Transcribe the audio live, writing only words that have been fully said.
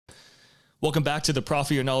Welcome back to the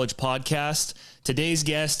Profit Your Knowledge podcast. Today's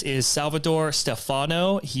guest is Salvatore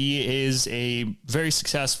Steffano. He is a very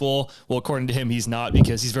successful, well, according to him, he's not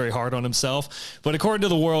because he's very hard on himself, but according to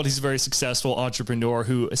the world, he's a very successful entrepreneur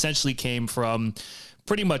who essentially came from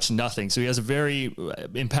pretty much nothing. So he has a very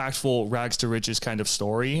impactful rags to riches kind of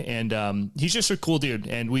story. And he's just a cool dude.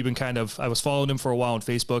 And we've been I was following him for a while on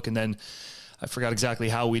Facebook, and then I forgot exactly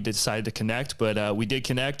how we decided to connect, but we did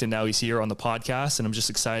connect, and now he's here on the podcast, and I'm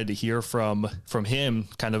just excited to hear from him,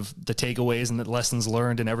 kind of the takeaways and the lessons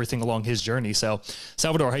learned and everything along his journey. So,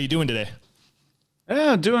 Salvatore, how you doing today?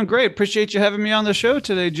 Yeah, doing great. Appreciate you having me on the show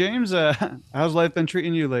today, James. How's life been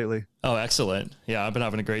treating you lately? Oh, excellent. Yeah, I've been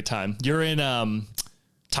having a great time. You're in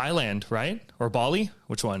Thailand, right? Or Bali?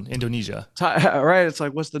 Which one? Indonesia. Right. It's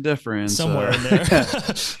like, what's the difference? Somewhere in there.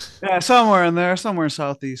 Yeah, somewhere in there, somewhere in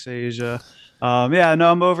Southeast Asia. Yeah,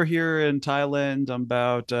 no, I'm over here in Thailand. I'm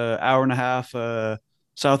about an hour and a half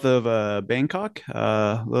south of Bangkok,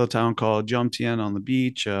 a little town called Jomtien on the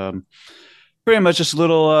beach. Pretty much just a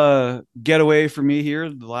little getaway for me here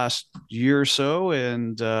the last year or so.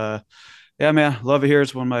 And yeah, man, love it here.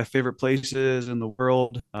 It's one of my favorite places in the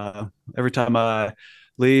world. Every time I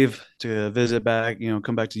leave to visit back,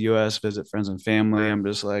 come back to the US, visit friends and family, I'm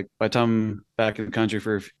just like, by the time I'm back in the country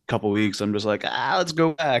for a couple of weeks, I'm just like, let's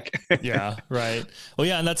go back. Yeah, right. Well,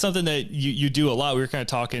 yeah, and that's something that you do a lot. We were kind of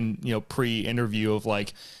talking, pre-interview of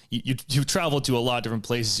like, you've traveled to a lot of different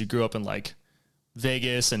places. You grew up in like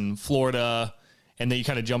Vegas and Florida, and then you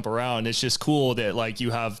kind of jump around. It's just cool that like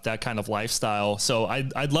you have that kind of lifestyle. So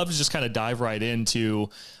I'd love to just kind of dive right into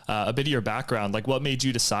a bit of your background. Like, what made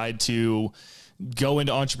you decide to go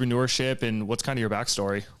into entrepreneurship, and what's kind of your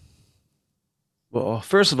backstory? Well,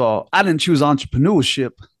 first of all, I didn't choose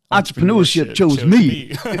entrepreneurship. Entrepreneurship chose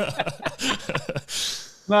me.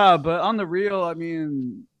 Nah, but on the real, I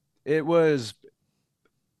mean, it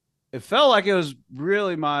felt like it was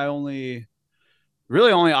really my only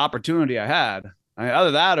opportunity I had. I mean,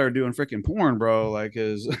 other that or doing freaking porn, bro. Like,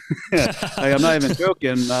 like, I'm not even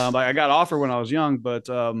joking. Like, I got offered when I was young, but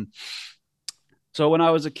so when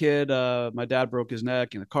I was a kid, my dad broke his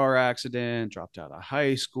neck in a car accident, dropped out of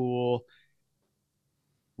high school,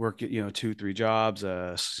 worked at, 2, 3 jobs,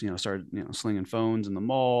 started, slinging phones in the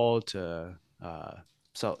mall to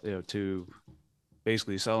sell, to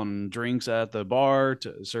basically selling drinks at the bar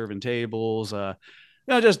to serving tables,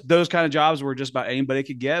 just those kind of jobs where just about anybody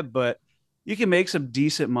could get, but you can make some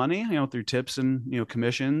decent money, through tips and,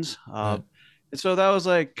 commissions. Right. And so that was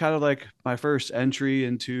like kind of like my first entry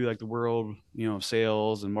into like the world, of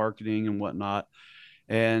sales and marketing and whatnot.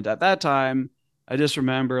 And at that time, I just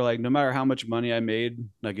remember like no matter how much money I made,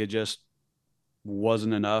 like it just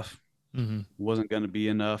wasn't enough, Mm-hmm. wasn't going to be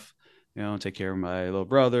enough, take care of my little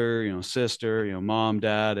brother, sister, mom,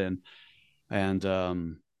 dad, and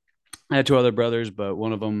I had 2 other brothers, but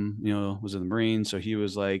one of them, was in the Marines. So he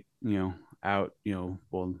was like, out,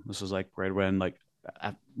 well, this was like right when, like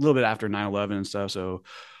a little bit after 9/11 and stuff. So,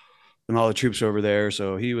 and all the troops over there.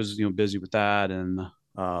 So he was, busy with that. And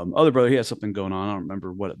other brother, he had something going on. I don't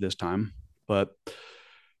remember what at this time, but the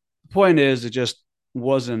point is, it just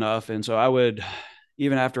wasn't enough. And so I would,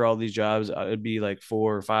 even after all these jobs, it'd be like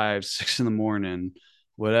 4 or 5, 6 in the morning,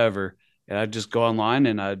 whatever. And I'd just go online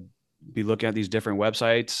and I'd be looking at these different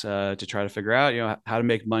websites to try to figure out, how to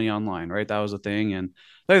make money online. Right. That was the thing. And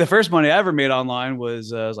like the first money I ever made online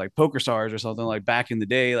was like Poker Stars or something, like back in the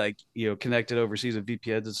day, like, connected overseas with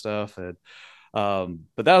VPNs and stuff. And,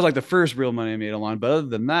 but that was like the first real money I made online. But other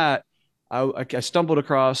than that, I stumbled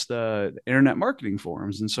across the internet marketing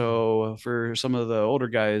forums. And so for some of the older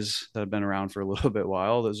guys that have been around for a little bit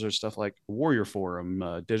while, those are stuff like Warrior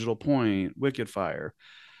Forum, Digital Point, Wicked Fire.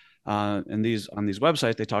 And on these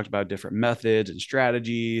websites, they talked about different methods and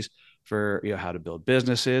strategies for, how to build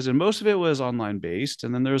businesses. And most of it was online based.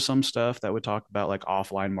 And then there was some stuff that would talk about like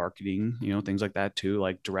offline marketing, things like that too,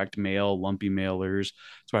 like direct mail, lumpy mailers.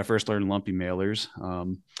 That's why I first learned lumpy mailers.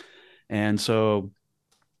 And so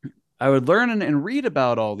I would learn and read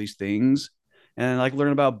about all these things and like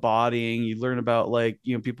learn about botting. You learn about like,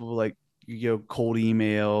 people like, cold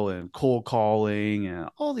email and cold calling and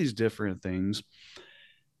all these different things.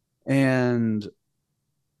 And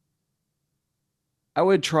I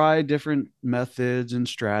would try different methods and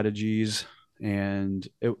strategies, and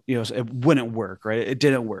it wouldn't work, right? It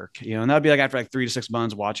didn't work, and that'd be like after like 3 to 6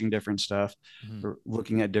 months watching different stuff, Mm-hmm. or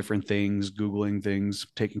looking at different things, Googling things,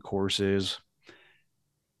 taking courses.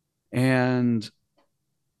 And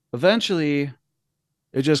eventually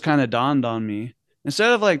it just kind of dawned on me,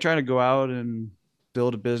 instead of like trying to go out and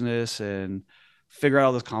build a business and figure out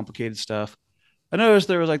all this complicated stuff, I noticed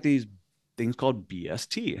there was like these things called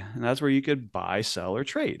BST, and that's where you could buy, sell, or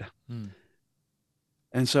trade. Mm.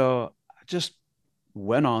 And so I just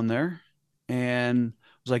went on there and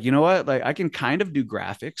was like, you know what? Like I can kind of do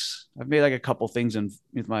graphics. I've made like a couple things in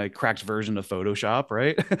with my cracked version of Photoshop,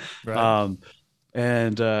 right? Right. um,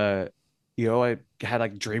 and I had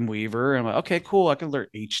like Dreamweaver, and I'm like, okay, cool. I can learn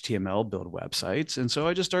HTML, build websites, and so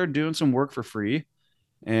I just started doing some work for free.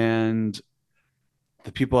 And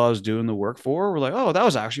the people I was doing the work for were like, oh, that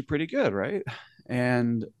was actually pretty good, right?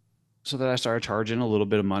 And so then I started charging a little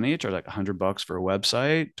bit of money. I charged like $100 for a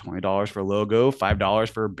website, $20 for a logo, $5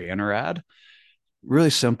 for a banner ad. Really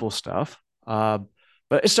simple stuff. But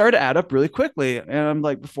it started to add up really quickly. And I'm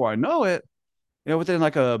like, before I know it, within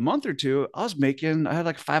like a month or two, I had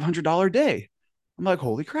like $500 day. I'm like,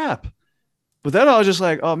 holy crap. But then I was just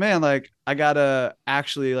like, oh man, like I gotta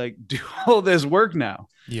actually like do all this work now.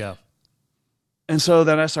 Yeah. And so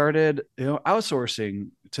then I started, outsourcing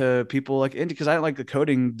to people like indie because I didn't like the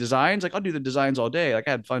coding designs. Like I'll do the designs all day. Like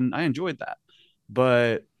I had fun. I enjoyed that.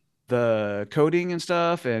 But the coding and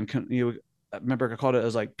stuff, and I remember I called it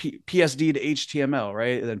as like PSD to HTML,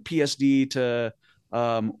 right? And then PSD to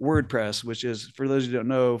WordPress, which is, for those who don't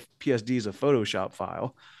know, PSD is a Photoshop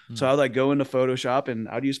file. So I Mm. would like go into Photoshop, and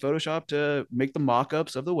I'd use Photoshop to make the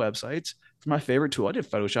mock-ups of the websites. It's my favorite tool. I did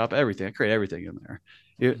Photoshop everything. I create everything in there.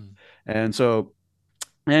 Mm. And so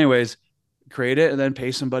anyways, create it and then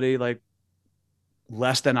pay somebody like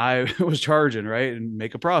less than I was charging, right? And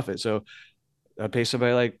make a profit. So I pay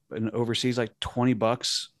somebody like an overseas like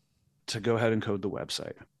 $20 to go ahead and code the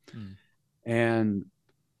website. Mm. And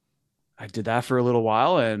I did that for a little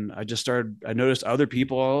while, and I noticed other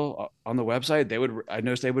people on the website, I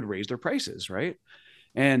noticed they would raise their prices, right?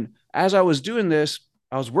 And as I was doing this,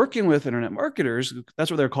 I was working with internet marketers.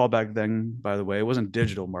 That's what they're called back then, by the way. It wasn't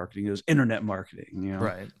digital marketing, it was internet marketing.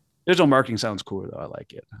 Right. Digital marketing sounds cooler though. I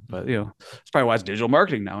like it, but Mm. it's probably why it's digital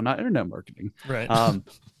marketing now, not internet marketing. Right. Um,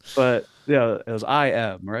 but yeah, it was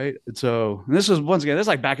IM, right? And so and this was once again, this is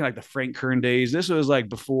like back in like the Frank Kern days. This was like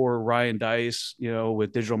before Ryan Dice,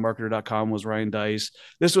 with digitalmarketer.com was Ryan Dice.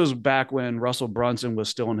 This was back when Russell Brunson was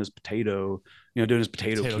still in his doing his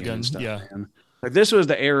potato Potato can and gun. stuff, Yeah. man. Like this was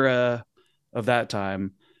the era of that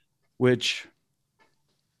time, which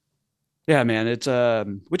yeah, man, it's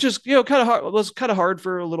which is kind of hard. It was kind of hard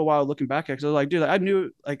for a little while looking back at because I was like, dude, I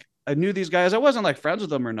knew these guys. I wasn't like friends with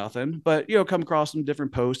them or nothing, but come across some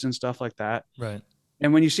different posts and stuff like that. Right.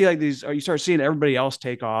 And when you see like these, or you start seeing everybody else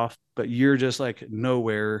take off, but you're just like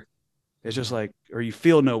nowhere. It's just Mm. like, or you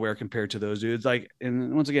feel nowhere compared to those dudes. Like,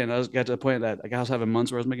 and once again, got to the point that like I was having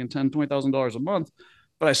months where I was making $10,000, $20,000 a month,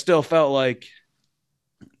 but I still felt like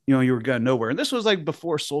you were going nowhere. And this was like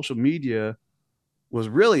before social media was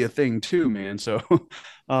really a thing too, man. So,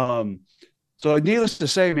 um, so needless to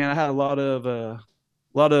say, man, I had a lot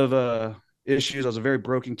of issues. I was a very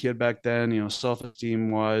broken kid back then,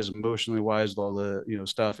 self-esteem wise, emotionally wise, all the,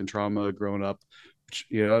 stuff and trauma growing up, which,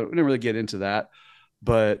 I didn't really get into that,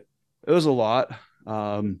 but it was a lot.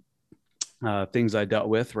 Things I dealt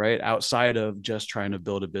with, right, outside of just trying to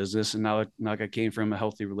build a business. And now like I came from a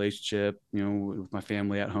healthy relationship, with my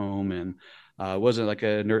family at home, and wasn't like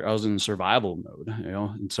I was in survival mode,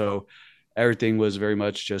 and so everything was very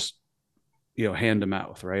much just, hand to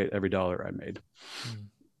mouth, right? Every dollar I made.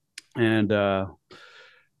 Mm. And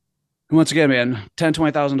once again, man, $10,000,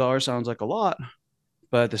 $20,000 sounds like a lot,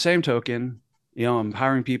 but at the same token, I'm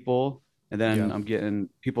hiring people, and then Yeah. I'm getting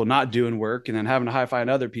people not doing work, and then having to high find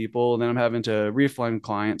other people, and then I'm having to refund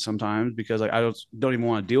clients sometimes because like I don't even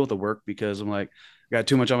want to deal with the work because I'm like I got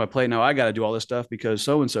too much on my plate now. I got to do all this stuff because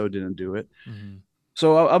so and so didn't do it. Mm.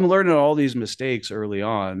 So I'm learning all these mistakes early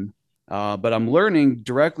on, but I'm learning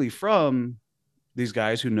directly from these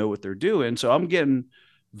guys who know what they're doing. So I'm getting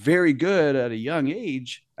very good at a young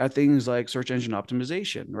age at things like search engine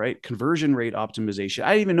optimization, right? Conversion rate optimization.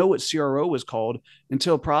 I didn't even know what CRO was called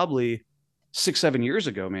until probably 6, 7 years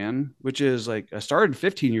ago, man, which is like I started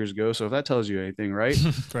 15 years ago. So if that tells you anything, right?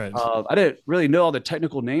 Right. I didn't really know all the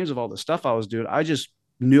technical names of all the stuff I was doing. I just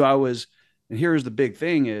knew I was, and here's the big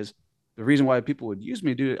thing is the reason why people would use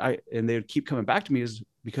me, dude, and they would keep coming back to me is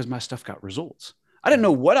because my stuff got results. I didn't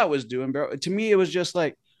know Right. what I was doing, bro. To me, it was just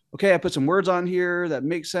like, okay, I put some words on here that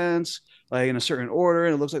make sense, like in a certain order,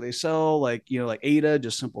 and it looks like they sell, like like ADA,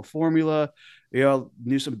 just simple formula.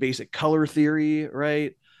 Knew some basic color theory,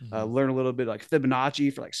 right? Mm. Learn a little bit like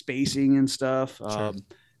Fibonacci for like spacing and stuff. Sure.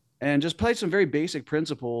 And just played some very basic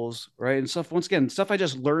principles, right? And stuff, once again, stuff I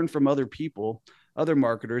just learned from other people, other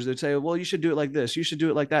marketers. They'd say, well, you should do it like this. You should do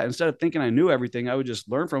it like that. Instead of thinking I knew everything, I would just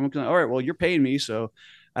learn from them. All right, well, you're paying me. So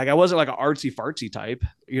like, I wasn't like an artsy fartsy type,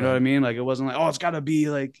 you know what I Right. mean? Like, it wasn't like, oh, it's gotta be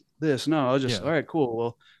like this. No, I was just, Yeah. all right, cool.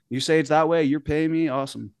 Well, you say it's that way. You're paying me.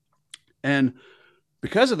 Awesome. And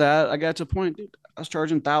because of that, I got to a point, dude, I was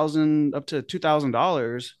charging thousand up to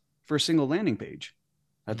 $2,000 for a single landing page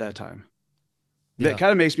at Mhm. that time. That Yeah,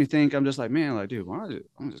 kind of makes me think, I'm just like, man, like, dude, why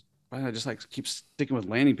don't I just like keep sticking with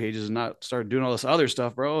landing pages and not start doing all this other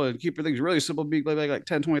stuff, bro, and keep things really simple, be like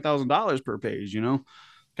 $10,000 $20,000 per page, you know,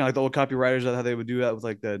 kind of like the old copywriters, that how they would do that with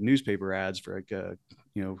like the newspaper ads for like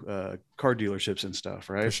car dealerships and stuff,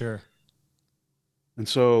 for right? sure. And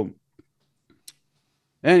so,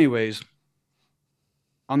 anyways,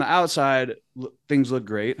 on the outside, things look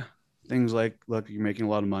great. Things like look, you're making a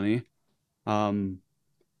lot of money. Um,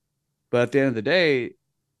 but at the end of the day,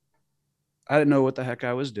 I didn't know what the heck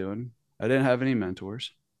I was doing. I didn't have any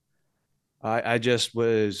mentors. I just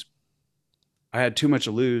was, I had too much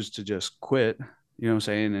to lose to just quit, you know what I'm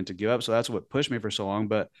saying, and to give up. So that's what pushed me for so long.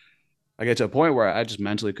 But I get to a point where I just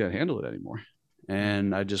mentally couldn't handle it anymore. Mm.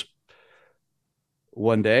 And I just,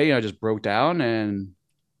 one day, I just broke down and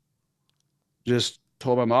just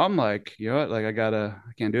told my mom, like, you know what, like, I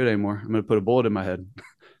can't do it anymore. I'm going to put a bullet in my head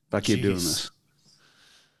if I keep doing Jeez. this.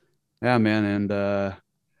 Yeah, man. And,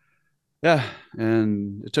 yeah.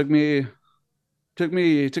 And it took me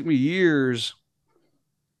years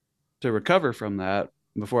to recover from that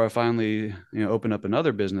before I finally, opened up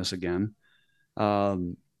another business again.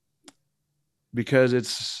 Um,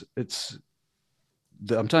 because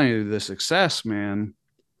I'm telling you, the success, man,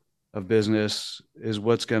 of business is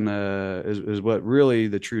is what really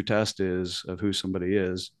the true test is of who somebody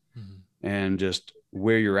is, Mhm. and just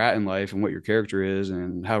where you're at in life and what your character is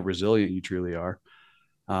and how resilient you truly are.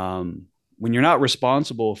 Um, when you're not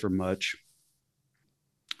responsible for much,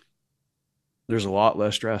 there's a lot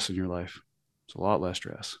less stress in your life. It's a lot less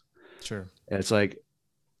stress. Sure. And it's like,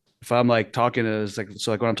 if I'm like talking to, it's like,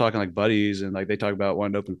 so like when I'm talking like buddies and like they talk about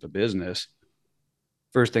wanting to open up a business,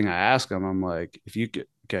 first thing I ask them, I'm like, if you could,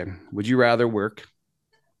 okay, would you rather work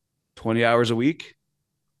 20 hours a week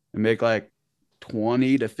and make like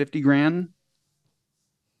 20 to 50 grand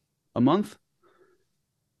a month?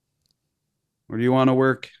 Or do you want to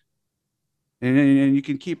work and you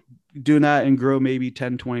can keep doing that and grow maybe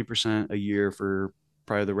 10, 20% a year for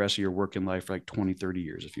probably the rest of your working life, for like 20, 30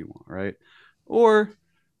 years if you want, right? Or do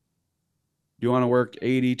you want to work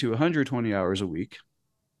 80 to 120 hours a week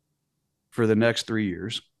for the next 3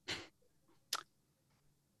 years,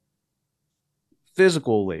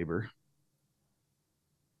 physical labor,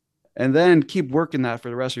 and then keep working that for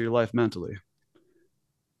the rest of your life mentally,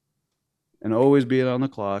 and always being on the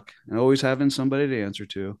clock and always having somebody to answer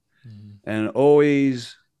to, Mhm. and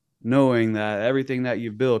always knowing that everything that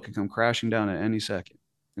you've built can come crashing down at any second,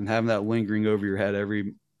 and having that lingering over your head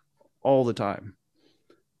all the time.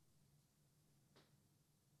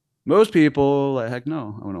 Most people, like, heck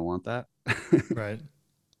no, I don't want that. Right.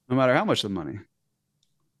 No matter how much the money.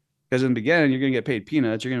 Because in the beginning, you're going to get paid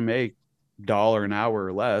peanuts. You're going to make dollar an hour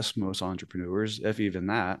or less, most entrepreneurs, if even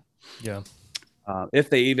that. Yeah.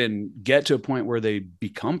 If they even get to a point where they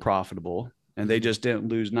become profitable and they Mhm. just didn't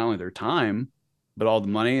lose not only their time, but all the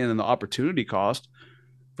money and then the opportunity cost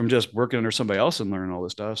from just working under somebody else and learning all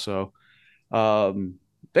this stuff. So, um,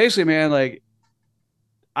 basically, man, like,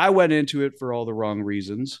 I went into it for all the wrong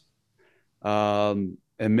reasons, and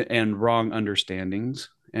wrong understandings.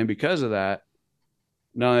 And because of that,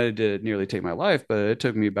 not only did it nearly take my life, but it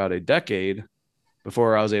took me about a decade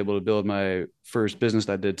before I was able to build my first business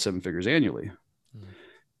that did 7 figures annually. Mhm.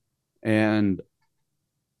 And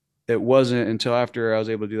it wasn't until after I was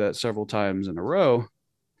able to do that several times in a row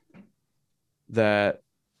that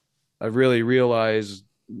I really realized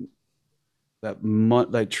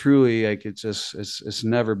that truly, like, it's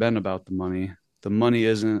never been about the money. The money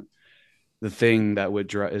isn't the thing that would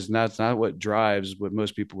drive, is not what drives what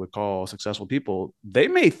most people would call successful people. They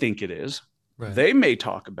may think it is, Right. they may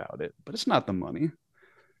talk about it, but it's not the money.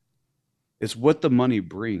 It's what the money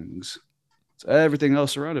brings. It's everything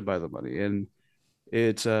else surrounded by the money. And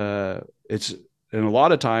it's and a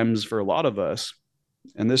lot of times for a lot of us,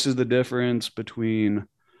 and this is the difference between,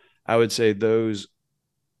 I would say, those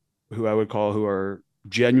who I would call who are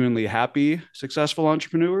genuinely happy successful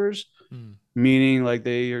entrepreneurs, Mm. meaning like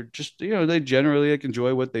they are just, they generally like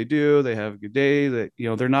enjoy what they do, they have a good day, that,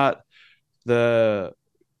 they're not the,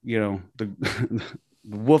 the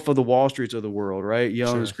the wolf of the wall streets of the world, right?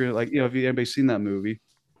 Yelling and Sure. screaming, like, if anybody's seen that movie.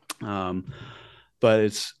 um but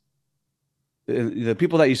it's the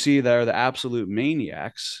people that you see that are the absolute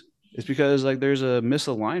maniacs. It's because, like, there's a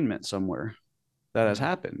misalignment somewhere that has Mm.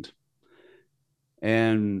 happened,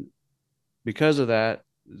 and because of that,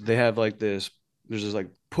 they have like there's this like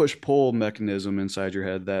push pull mechanism inside your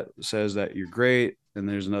head that says that you're great, and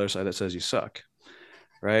there's another side that says you suck,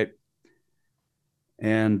 right?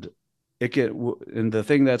 And and the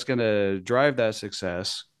thing that's going to drive that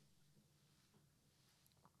success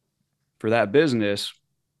for that business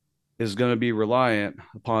is going to be reliant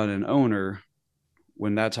upon an owner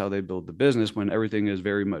when that's how they build the business, when everything is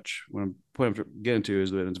very much, what I'm getting to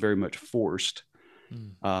is that it's very much forced,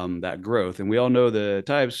 Mm. that growth. And we all know the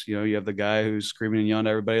types. You have the guy who's screaming and yelling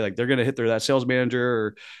at everybody, like they're going to hit that sales manager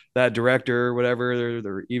or that director or whatever,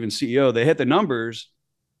 they're even CEO. They hit the numbers,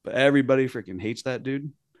 but everybody freaking hates that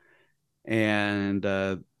dude. And,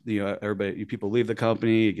 everybody, people leave the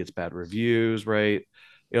company, it gets bad reviews, right?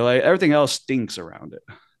 Like everything else stinks around it.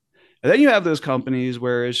 And then you have those companies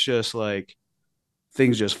where it's just like,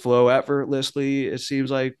 things just flow effortlessly. It seems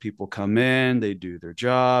like people come in, they do their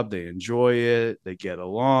job, they enjoy it, they get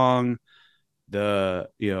along. The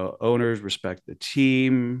owners respect the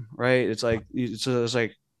team, right? It's almost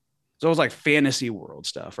like fantasy world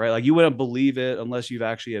stuff, right? Like you wouldn't believe it unless you've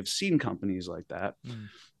actually have seen companies like that. Mm.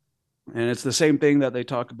 And it's the same thing that they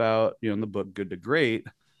talk about, in the book Good to Great,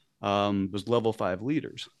 was level 5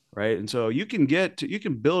 leaders, right? And so you can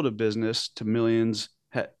build a business to millions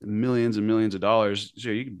and millions of dollars. So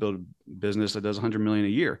you can build a business that does 100 million a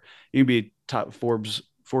year. You can be top Forbes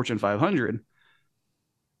Fortune 500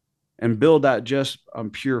 and build that just on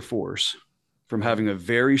pure force from Right. having a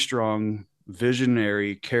very strong,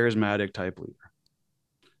 visionary, charismatic type leader.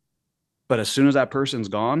 But as soon as that person's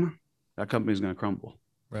gone, that company's going to crumble.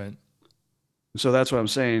 Right. So that's what I'm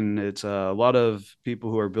saying. It's a lot of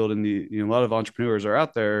people who are building a lot of entrepreneurs are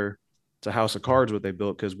out there. It's a house of cards what they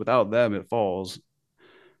built, because without them, it falls.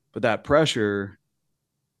 But that pressure,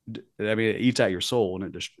 I mean, it eats at your soul,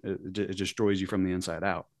 and it destroys you from the inside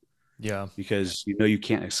out, Yeah. because you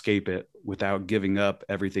can't escape it without giving up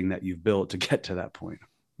everything that you've built to get to that point.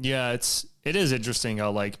 Yeah, it is interesting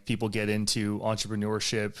how like people get into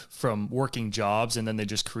entrepreneurship from working jobs and then they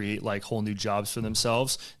just create like whole new jobs for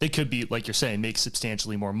themselves. They could be like you're saying make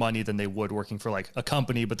substantially more money than they would working for like a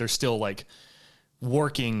company, but they're still like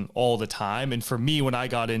working all the time. And for me, when I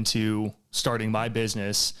got into starting my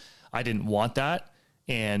business, I didn't want that.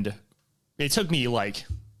 And it took me like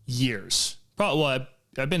years. Probably, well,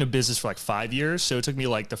 I've been in business for like 5 years. So it took me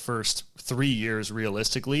like the first 3 years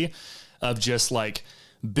realistically of just like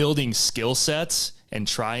building skill sets and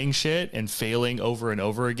trying shit and failing over and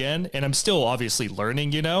over again. And I'm still obviously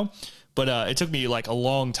learning, but it took me like a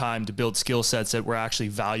long time to build skill sets that were actually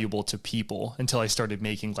valuable to people until I started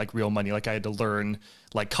making like real money. Like I had to learn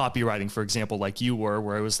like copywriting, for example, like you were,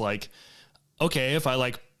 where I was like, okay, if I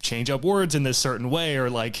like change up words in this certain way or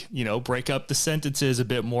like, break up the sentences a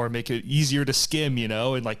bit more, make it easier to skim,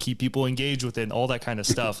 and like keep people engaged with it and all that kind of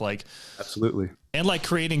stuff. Like, Absolutely. and like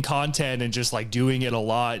creating content and just like doing it a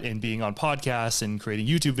lot and being on podcasts and creating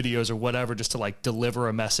YouTube videos or whatever, just to like deliver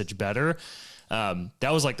a message better.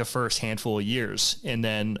 That was like the first handful of years. And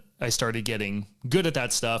then I started getting good at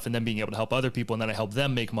that stuff and then being able to help other people. And then I helped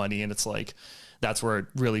them make money. And it's like, that's where it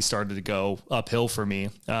really started to go uphill for me.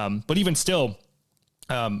 But even still,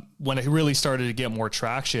 when I really started to get more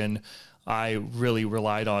traction, I really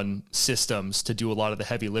relied on systems to do a lot of the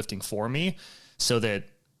heavy lifting for me so that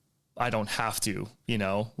I don't have to,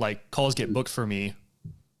 like calls get booked for me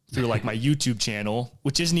through like my YouTube channel,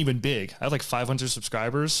 which isn't even big. I have like 500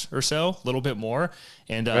 subscribers or so, a little bit more.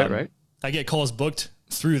 And Right. I get calls booked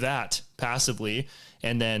through that passively.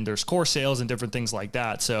 And then there's course sales and different things like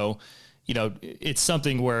that. So, it's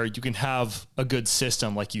something where you can have a good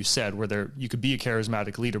system, like you said, where you could be a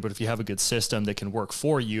charismatic leader, but if you have a good system that can work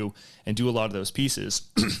for you and do a lot of those pieces,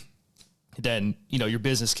 then, your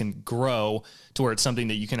business can grow to where it's something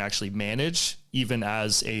that you can actually manage even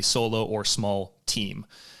as a solo or small team.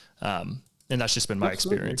 And that's just been my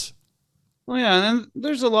Absolutely. experience. Well, yeah, and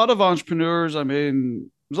there's a lot of entrepreneurs. I mean,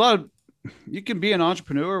 there's a lot of you can be an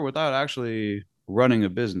entrepreneur without actually running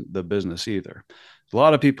the business either. A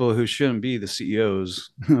lot of people who shouldn't be the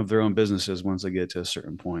CEOs of their own businesses once they get to a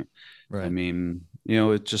certain point. I Right. mean,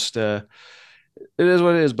 it just it is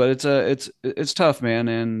what it is, but it's tough, man.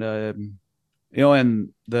 And and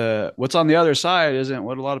the what's on the other side isn't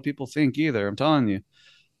what a lot of people think either. I'm telling you,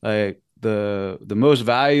 like the most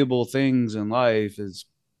valuable things in life is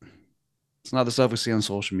it's not the stuff we see on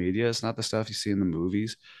social media. It's not the stuff you see in the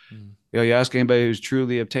movies. Mm. You ask anybody who's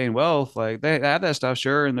truly obtained wealth, like they have that stuff,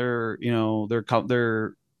 sure, and they're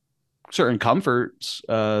certain comforts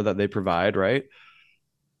that they provide, right?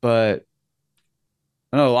 But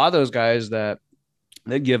I know a lot of those guys that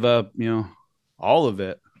they give up, all of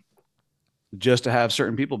it just to have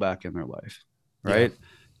certain people back in their life, Yeah.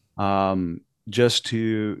 right? Um, just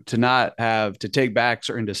to not have to take back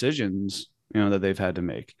certain decisions, that they've had to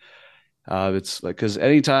make. It's like because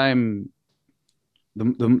anytime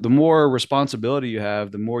the more responsibility you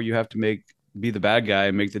have, the more you have to be the bad guy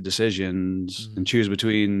and make the decisions Mm. and choose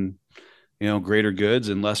between, greater goods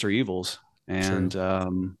and lesser evils. True.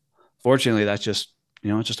 And fortunately, that's just,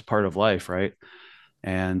 it's just a part of life, right?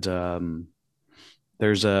 And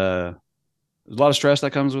there's a lot of stress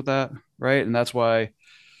that comes with that, right? And that's why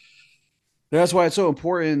it's so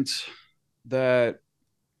important that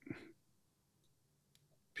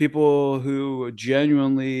people who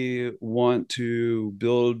genuinely want to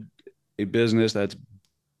build a business that's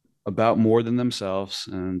about more than themselves,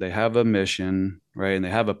 and they have a mission, right? And they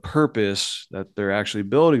have a purpose that they're actually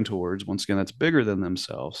building towards. Once again, that's bigger than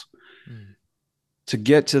themselves. Mm. To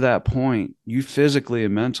get to that point, you physically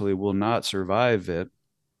and mentally will not survive it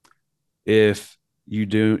if you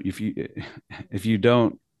do if you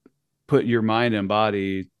don't put your mind and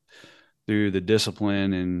body through the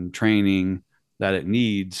discipline and training that it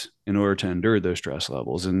needs in order to endure those stress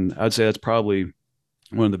levels. And I'd say that's probably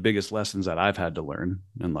one of the biggest lessons that I've had to learn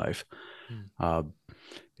in life, Mm. uh,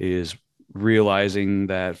 is realizing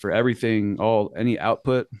that for everything, any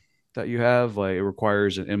output that you have, like, it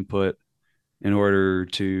requires an input in order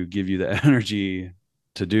to give you the energy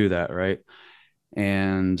to do that, right?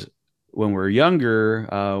 And when we're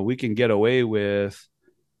younger, we can get away with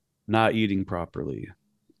not eating properly,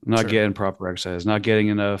 not True. getting proper exercise, not getting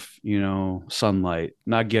enough, sunlight,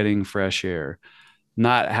 not getting fresh air,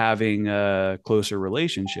 not having closer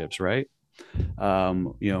relationships, right?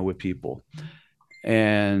 With people.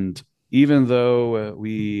 And even though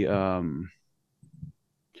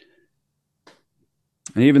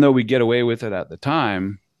we get away with it at the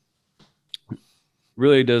time,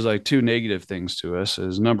 really does like two negative things to us.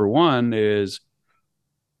 Is number one is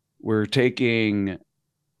we're taking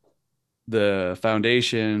the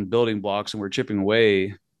foundation building blocks and we're chipping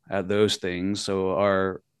away at those things.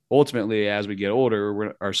 So ultimately, as we get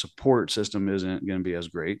older, our support system isn't going to be as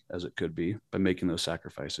great as it could be by making those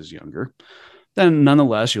sacrifices younger. Then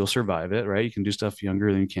nonetheless, you'll survive it, right? You can do stuff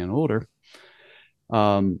younger than you can older.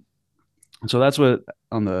 Um, so that's what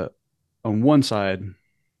on one side,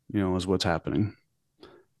 is what's happening.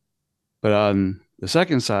 But on the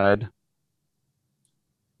second side,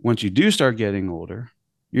 once you do start getting older,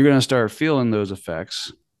 you're going to start feeling those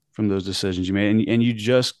effects from those decisions you made. And you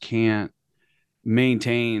just can't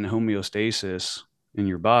maintain homeostasis in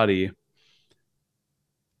your body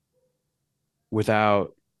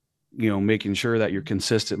without, making sure that you're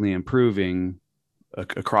consistently improving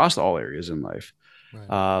across all areas in life.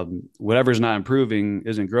 Right. Whatever's not improving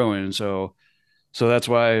isn't growing. And so that's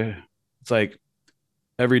why it's like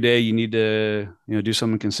every day you need to, do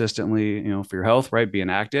something consistently, for your health, right? Being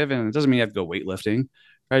active. And it doesn't mean you have to go weightlifting,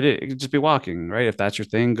 right? It could just be walking, right? If that's your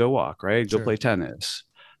thing, go walk, right? Go Sure. play tennis.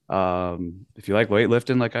 If you like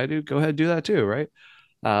weightlifting like I do, go ahead and do that too, right?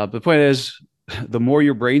 But the point is, the more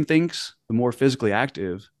your brain thinks, the more physically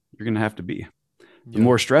active you're going to have to be. The Yep.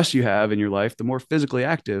 more stress you have in your life, the more physically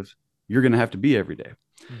active you're going to have to be every day.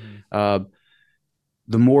 Hmm. Uh,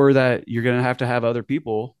 the more that you're going to have other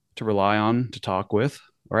people to rely on, to talk with,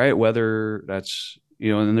 right? Whether that's,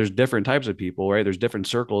 and then there's different types of people, right? There's different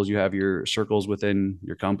circles. You have your circles within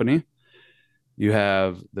your company. You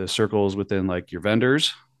have the circles within like your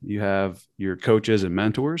vendors. You have your coaches and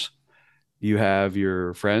mentors. You have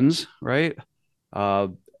your friends, right? Uh,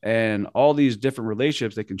 and all these different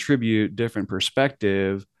relationships that contribute different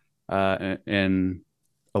perspective and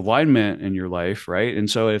alignment in your life, right? And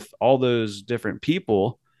so if all those different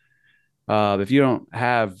people, if you don't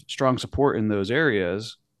have strong support in those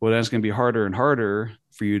areas, well, then it's going to be harder and harder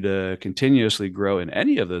for you to continuously grow in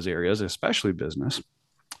any of those areas, especially business,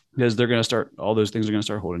 because all those things are going to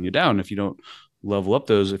start holding you down if you don't level up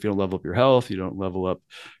if you don't level up your health, you don't level up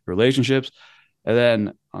relationships. And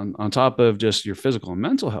then on top of just your physical and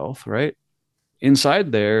mental health, right?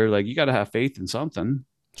 Inside there, like, you got to have faith in something,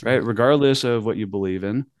 That's right? right. Regardless of what you believe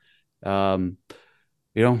in. Um,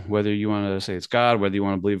 whether you want to say it's God, whether you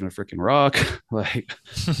want to believe in a freaking rock, like,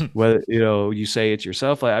 whether, you say it's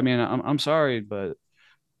yourself. Like, I mean, I'm sorry, but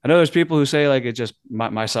I know there's people who say like it's just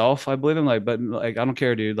myself. I believe in, like, but like, I don't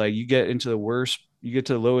care, dude. Like, you get to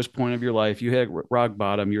the lowest point of your life, you hit rock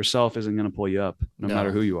bottom. Yourself isn't going to pull you up, no matter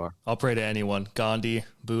No. who you are. I'll pray to anyone. Gandhi,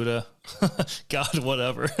 Buddha, God,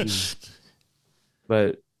 whatever.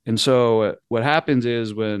 Mm. And so what happens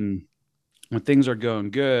is when things are going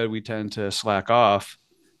good, we tend to slack off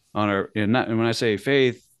on and when I say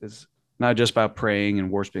faith, it's not just about praying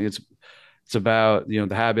and worshiping. It's about, the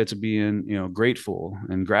habits of being, grateful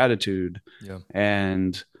and gratitude, Yeah.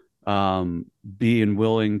 and being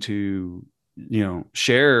willing to,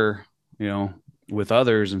 share, with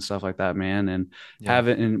others and stuff like that, man. And Yeah.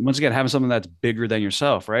 once again, having something that's bigger than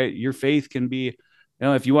yourself, right? Your faith can be,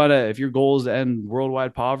 if your goal is to end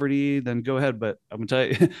worldwide poverty, then go ahead. But I'm gonna tell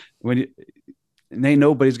you, when and ain't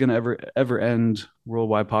nobody's going to ever end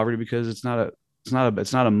worldwide poverty because it's not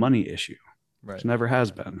a money issue. Right. It never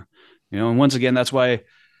has been. And once again, that's why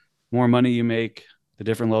more money you make, the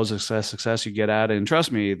different levels of success you get at. And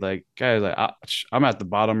trust me, like guys, like I'm at the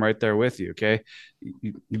bottom right there with you. Okay.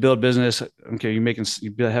 You build a business. Okay.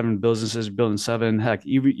 You're having businesses, you're building 7, heck,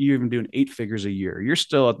 you're even doing 8 figures a year. You're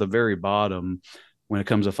still at the very bottom when it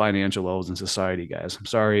comes to financial levels in society, guys. I'm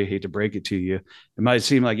sorry. I hate to break it to you. It might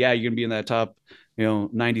seem like, yeah, you're going to be in that top,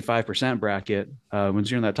 95% bracket. Once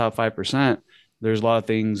you're in that top 5%, there's a lot of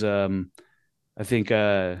things, I think,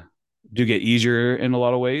 do get easier in a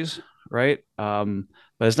lot of ways, right? But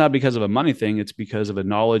it's not because of a money thing; it's because of a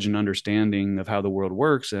knowledge and understanding of how the world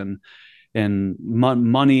works, and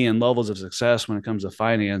money and levels of success when it comes to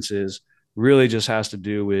finances really just has to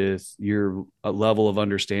do with your level of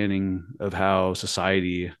understanding of how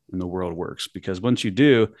society and the world works. Because once you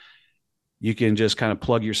do, you can just kind of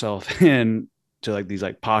plug yourself in to like these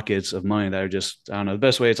like pockets of money that are just, I don't know. The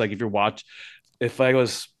best way, it's like if I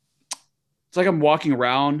was it's like I'm walking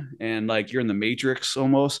around and like you're in the matrix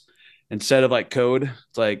almost. Instead of like code,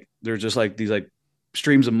 it's like there's just like these like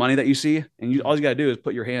streams of money that you see, and all you gotta do is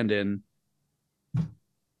put your hand in and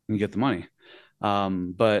you get the money.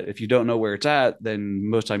 But if you don't know where it's at, then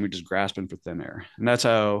most time you're just grasping for thin air, and that's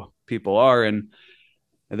how people are. And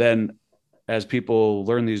then as people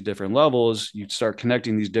learn these different levels, you start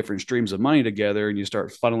connecting these different streams of money together, and you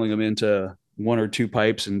start funneling them into one or two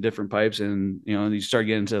pipes and different pipes, and you start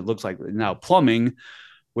getting to, it looks like now, plumbing,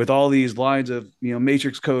 with all these lines of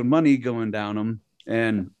matrix code money going down them.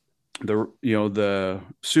 And the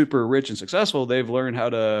super rich and successful, they've learned how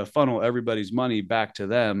to funnel everybody's money back to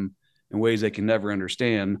them in ways they can never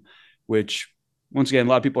understand, which once again a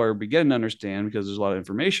lot of people are beginning to understand because there's a lot of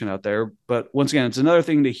information out there. But once again, it's another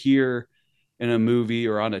thing to hear in a movie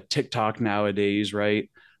or on a TikTok nowadays, right?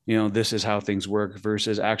 This is how things work,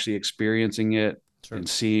 versus actually experiencing it. Sure. And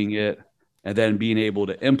seeing it, and then being able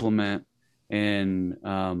to implement and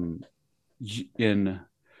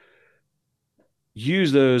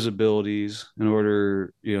use those abilities in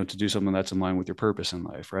order, to do something that's in line with your purpose in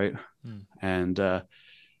life, right? And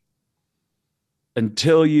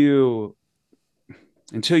until you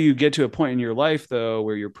get to a point in your life, though,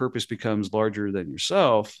 where your purpose becomes larger than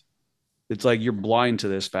yourself, it's like you're blind to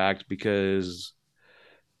this fact, because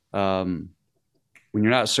when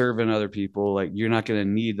you're not serving other people, like you're not going to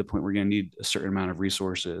need the point where you're going to need a certain amount of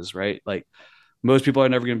resources, right? Like most people are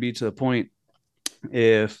never going to be to the point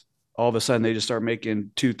if all of a sudden they just start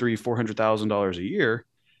making $200,000, $300,000 a year.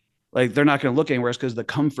 Like they're not going to look anywhere else, because the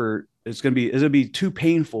comfort it's going to be too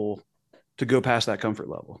painful to go past that comfort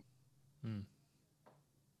level.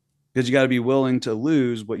 Because you got to be willing to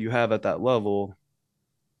lose what you have at that level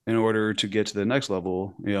in order to get to the next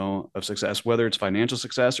level, of success, whether it's financial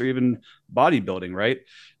success or even bodybuilding, right?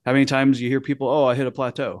 How many times you hear people, "Oh, I hit a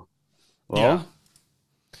plateau." Well,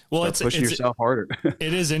 it's pushing yourself harder.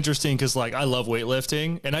 It is interesting because like I love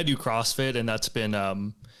weightlifting and I do CrossFit, and that's been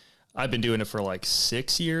I've been doing it for like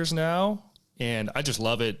 6 years now, and I just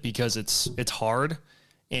love it because it's hard,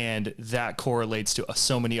 and that correlates to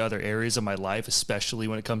so many other areas of my life, especially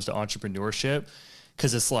when it comes to entrepreneurship,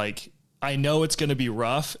 because it's like I know it's going to be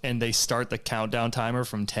rough, and they start the countdown timer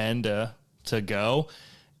from 10 to go,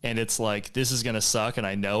 and it's like this is going to suck, and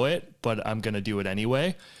I know it, but I'm going to do it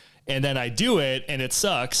anyway. And then I do it and it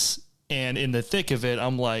sucks. And in the thick of it,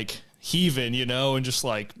 I'm like heaving, and just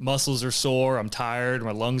like muscles are sore. I'm tired.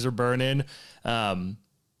 My lungs are burning. And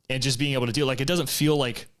just being able to do it, like, it doesn't feel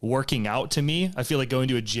like working out to me. I feel like going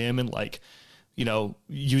to a gym and like,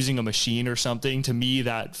 using a machine or something. To me,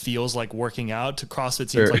 that feels like working out. To CrossFit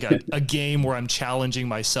seems like a game where I'm challenging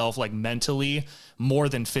myself, like mentally more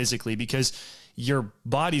than physically, because your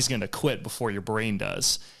body's going to quit before your brain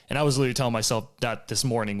does. And I was literally telling myself that this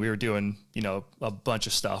morning. We were doing, a bunch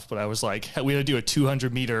of stuff, but I was like, we had to do a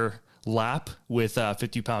 200-meter lap with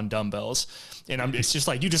 50-pound dumbbells. And it's just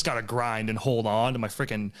like, you just got to grind and hold on. And my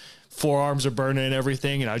freaking forearms are burning and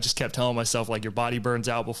everything. And I just kept telling myself, like, your body burns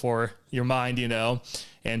out before your mind,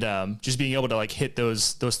 and just being able to like hit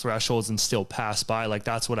those thresholds and still pass by. Like,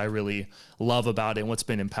 that's what I really love about it and what's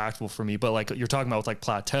been impactful for me. But like you're talking about with like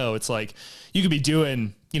plateau, it's like you could be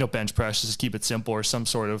doing, bench press, just keep it simple, or some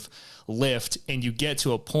sort of lift. And you get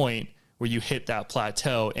to a point where you hit that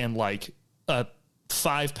plateau, and like a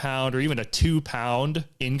 5-pound or even a 2-pound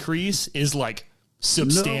increase is like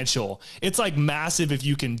substantial. No. It's like massive if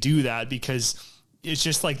you can do that, because it's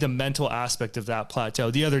just like the mental aspect of that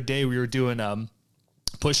plateau. The other day we were doing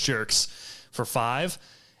push jerks for 5,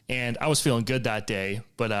 and I was feeling good that day,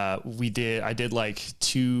 but I did like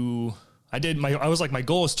I was like, my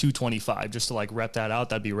goal is 225 just to like rep that out.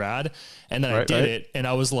 That'd be rad. And then I did it and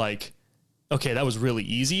I was like, okay, that was really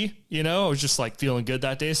easy. You know, I was just like feeling good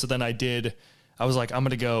that day. So then I was like, I'm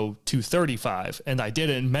going to go 235 and I did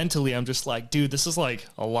it. And mentally I'm just like, dude, this is like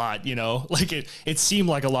a lot, you know, like it seemed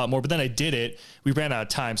like a lot more, but then I did it. We ran out of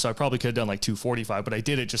time. So I probably could have done like 245, but I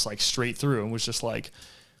did it just like straight through and was just like,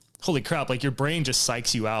 holy crap, like your brain just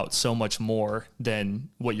psychs you out so much more than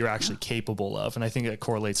what you're actually capable of. And I think that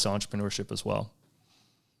correlates to entrepreneurship as well.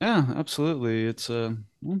 Yeah, absolutely. It's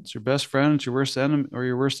your best friend, it's your worst enemy, or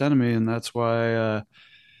your worst enemy, and that's why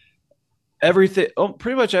everything,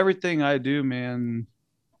 pretty much everything I do, man,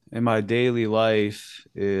 in my daily life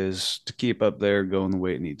is to keep up there going the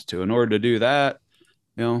way it needs to. In order to do that,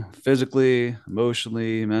 physically,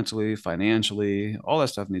 emotionally, mentally, financially, all that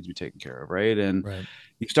stuff needs to be taken care of, right? And Right.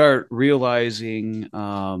 you start realizing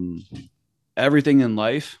everything in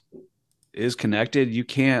life is connected. You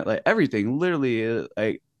can't, like, everything literally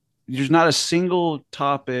like, there's not a single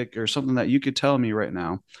topic or something that you could tell me right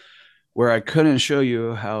now where I couldn't show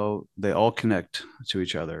you how they all connect to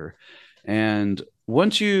each other. And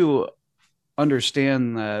once you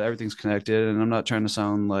understand that everything's connected, and I'm not trying to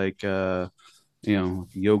sound like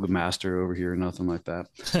yoga master over here or nothing like that,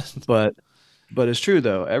 but it's true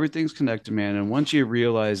though. Everything's connected, man. And once you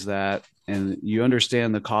realize that and you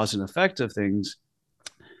understand the cause and effect of things,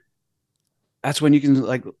 that's when you can,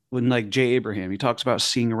 like, when, like, Jay Abraham, he talks about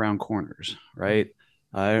seeing around corners, right?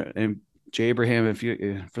 And Jay Abraham,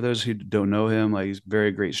 for those who don't know him, like, he's a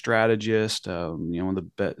very great strategist, one of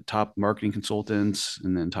the top marketing consultants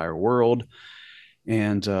in the entire world,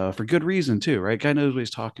 and for good reason too, right? Guy knows what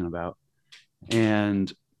he's talking about.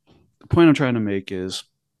 And the point I'm trying to make is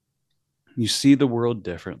you see the world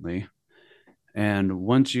differently. And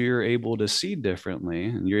once you're able to see differently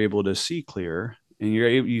and you're able to see clear and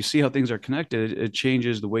you see how things are connected, it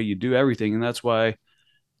changes the way you do everything. And that's why,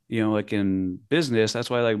 like in business,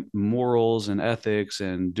 that's why, like, morals and ethics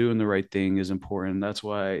and doing the right thing is important. That's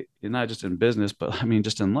why, not just in business, but I mean,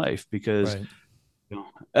 just in life, because Right.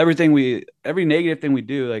 every negative thing we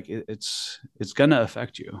do, like, it's going to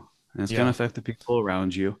affect you, and it's going to Yeah. affect the people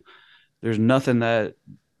around you. There's nothing that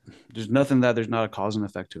there's not a cause and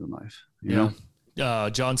effect to in life, Yeah.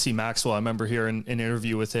 John C. Maxwell, I remember hearing an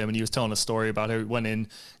interview with him and he was telling a story about how he went in,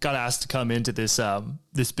 got asked to come into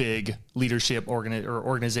this big leadership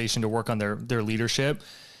organization to work on their leadership.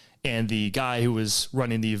 And the guy who was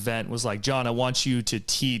running the event was like, John, I want you to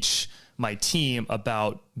teach my team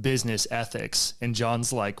about business ethics. And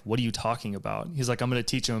John's like, what are you talking about? He's like, I'm going to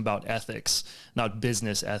teach them about ethics, not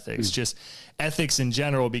business ethics, just ethics in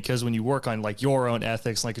general. Because when you work on like your own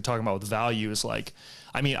ethics, like you're talking about with values, like,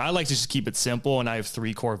 I mean, I like to just keep it simple. And I have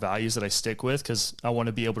 3 core values that I stick with because I want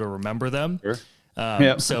to be able to remember them. Sure.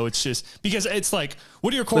 So it's just because it's like,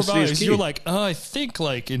 what are your core values? You're like, oh, I think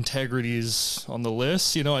like integrity is on the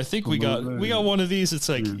list. I think we got one of these. It's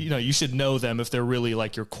like, you should know them if they're really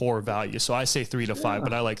like your core values. So I say 3 to 5,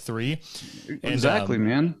 but I like 3. Exactly,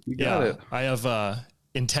 man. You got it. I have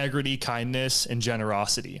integrity, kindness, and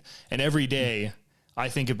generosity. And every day I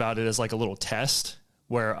think about it as like a little test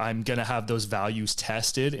where I'm going to have those values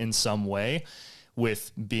tested in some way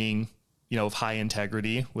with being of high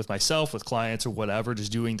integrity with myself, with clients or whatever,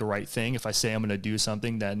 just doing the right thing. If I say I'm going to do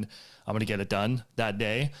something, then I'm going to get it done that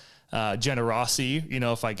day. Generosity,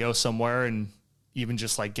 if I go somewhere and even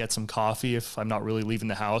just like get some coffee, if I'm not really leaving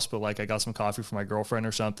the house, but like I got some coffee for my girlfriend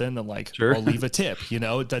or something, then like Sure. I'll leave a tip,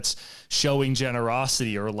 that's showing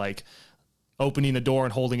generosity, or like opening the door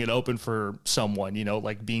and holding it open for someone,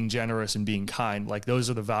 like being generous and being kind. Like those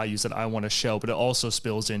are the values that I want to show, but it also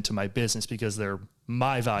spills into my business because they're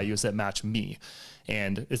my values that match me.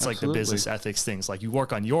 And it's like the business ethics things, like you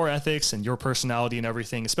work on your ethics and your personality and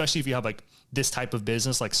everything, especially if you have like this type of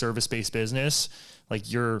business, like service-based business, like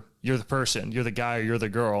you're the person, you're the guy or you're the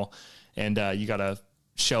girl. And you got to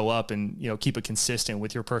show up and, keep it consistent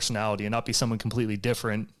with your personality and not be someone completely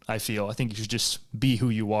different. I think you should just be who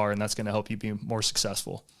you are, and that's going to help you be more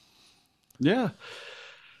successful. Yeah,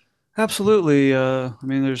 absolutely. I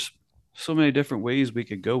mean, there's so many different ways we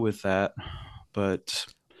could go with that, but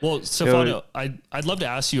well, Steffano, I'd love to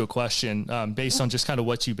ask you a question based on just kind of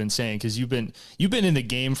what you've been saying, because you've been in the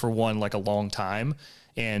game for like a long time,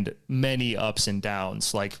 and many ups and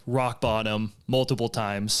downs, like rock bottom multiple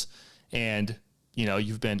times, and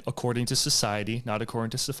you've been, according to society, not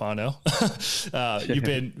according to Steffano, you've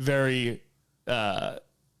been very,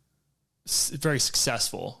 very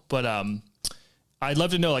successful. But I'd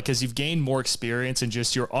love to know, like, because you've gained more experience in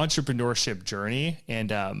just your entrepreneurship journey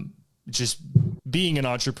and just being an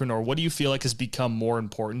entrepreneur, what do you feel like has become more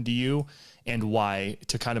important to you, and why,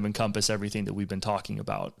 to kind of encompass everything that we've been talking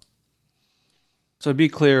about? So be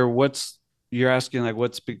clear, you're asking like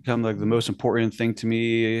what's become like the most important thing to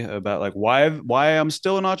me about like why I'm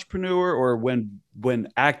still an entrepreneur, or when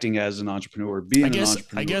acting as an entrepreneur, being an I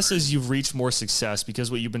entrepreneur. guess as you've reached more success,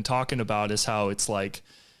 because what you've been talking about is how it's like,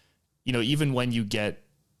 even when you get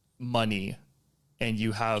money and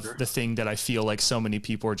you have Sure. the thing that I feel like so many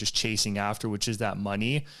people are just chasing after, which is that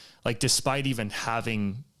money, like despite even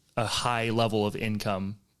having a high level of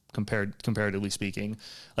income comparatively speaking,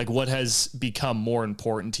 like what has become more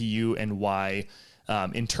important to you and why,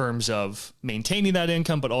 in terms of maintaining that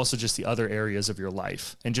income, but also just the other areas of your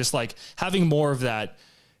life and just like having more of that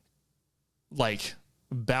like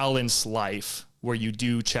balanced life where you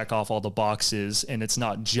do check off all the boxes and it's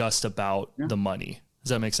not just about Yeah. the money. Does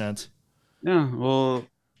that make sense? Yeah. Well,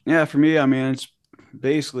 yeah, for me, I mean, it's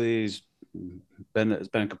been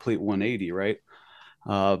a complete 180, right?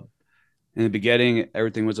 Uh, in the beginning,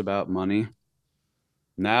 everything was about money.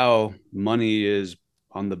 Now, money is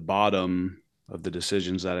on the bottom of the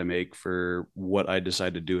decisions that I make for what I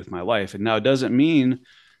decide to do with my life. And now it doesn't mean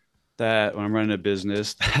that when I'm running a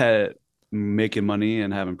business that making money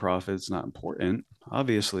and having profits is not important.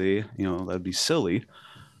 Obviously, that'd be silly.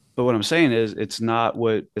 But what I'm saying is it's not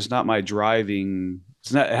my driving.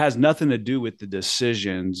 It has nothing to do with the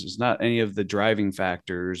decisions. It's not any of the driving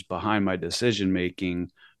factors behind my decision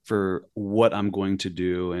making for what I'm going to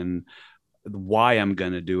do and why I'm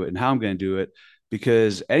going to do it and how I'm going to do it.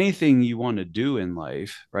 Because anything you want to do in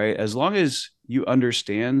life, right? As long as you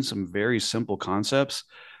understand some very simple concepts,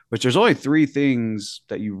 which there's only three things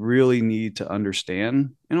that you really need to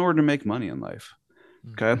understand in order to make money in life.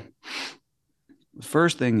 Mm. Okay. The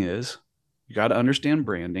first thing is you got to understand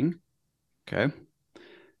branding. Okay.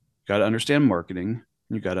 You got to understand marketing.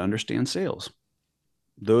 You got to understand sales.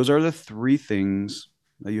 Those are the three things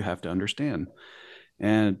that you have to understand.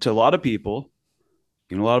 And to a lot of people,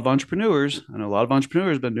 a lot of entrepreneurs, and a lot of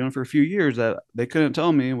entrepreneurs have been doing it for a few years that they couldn't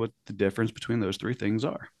tell me what the difference between those three things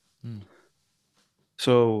are. Mm.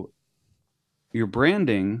 So your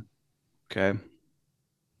branding, okay,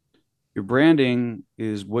 your branding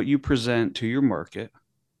is what you present to your market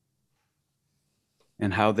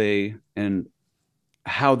and how they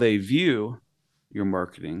view your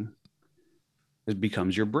marketing. It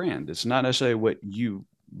becomes your brand. It's not necessarily what you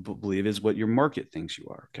believe is what your market thinks you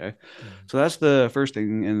are. Okay. Mm. So that's the first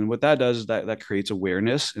thing. And what that does is that creates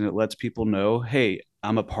awareness and it lets people know, hey,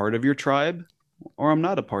 I'm a part of your tribe or I'm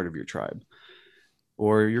not a part of your tribe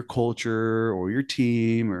or your culture or your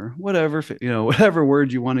team or whatever, whatever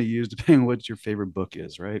word you want to use, depending on what your favorite book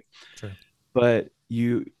is. Right. Sure. But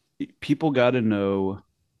people got to know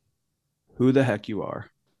who the heck you are.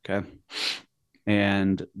 Okay.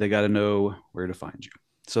 And they got to know where to find you.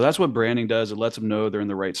 So that's what branding does. It lets them know they're in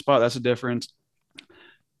the right spot. That's the difference.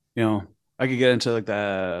 You know, I could get into like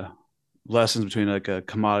the lessons between like a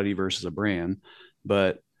commodity versus a brand,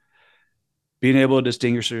 but being able to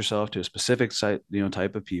distinguish yourself to a specific site,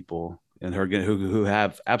 type of people and who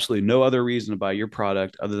have absolutely no other reason to buy your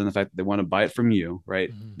product other than the fact that they want to buy it from you,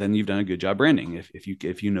 right? Mm-hmm. Then you've done a good job branding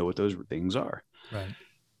if you know what those things are. Right.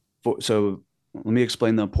 So let me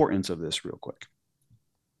explain the importance of this real quick.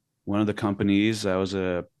 One of the companies I was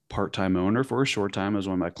a part-time owner for a short time as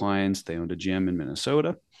one of my clients. They owned a gym in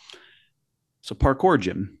Minnesota. It's a parkour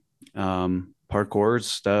gym. Parkour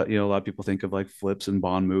is a lot of people think of like flips and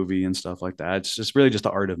Bond movie and stuff like that. It's just really just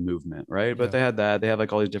the art of movement, right? But Yeah. they had that. They have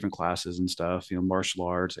like all these different classes and stuff. Martial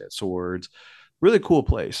arts. They had swords. Really cool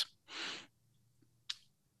place.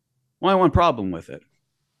 Only one problem with it: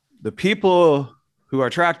 the people who are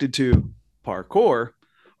attracted to parkour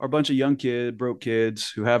are a bunch of young broke kids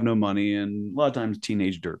who have no money, and a lot of times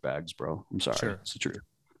teenage dirtbags, bro. I'm sorry, Sure. it's the truth.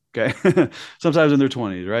 Okay, sometimes in their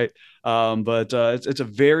 20s, right? But it's a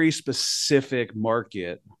very specific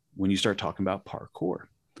market when you start talking about parkour.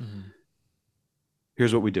 Mm-hmm.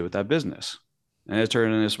 Here's what we did with that business. And it's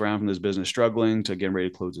turning this around from this business struggling to getting ready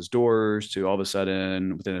to close its doors to all of a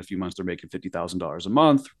sudden, within a few months, they're making $50,000 a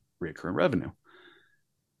month recurring revenue.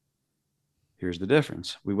 Here's the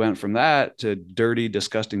difference. We went from that to dirty,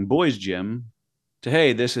 disgusting boys' gym to,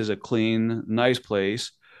 hey, this is a clean, nice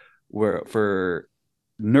place where for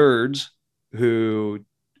nerds who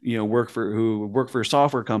work for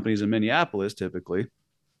software companies in Minneapolis typically,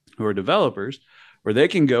 who are developers, where they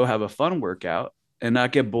can go have a fun workout and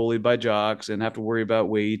not get bullied by jocks and have to worry about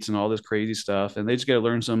weights and all this crazy stuff. And they just got to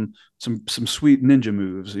learn some sweet ninja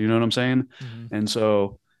moves. You know what I'm saying? Mm-hmm. And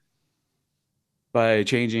so by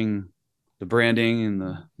changing the branding and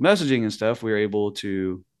the messaging and stuff, we were able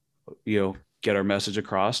to, get our message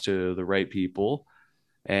across to the right people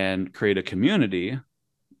and create a community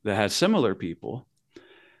that has similar people.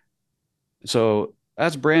 So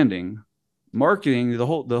that's branding. marketing, the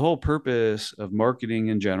whole purpose of marketing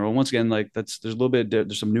in general, once again, like there's a little bit,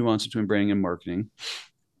 there's some nuance between branding and marketing.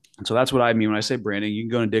 And so that's what I mean when I say branding. You can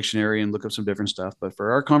go in a dictionary and look up some different stuff, but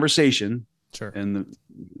for our conversation, Sure. and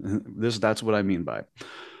that's what I mean by it.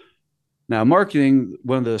 Now, marketing,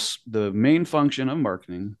 one of the main function of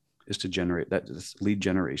marketing is to generate that lead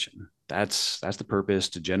generation. That's the purpose,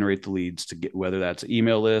 to generate the leads, to get, whether that's an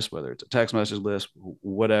email list, whether it's a text message list,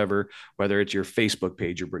 whatever, whether it's your Facebook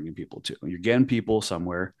page you're bringing people to. You're getting people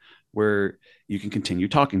somewhere where you can continue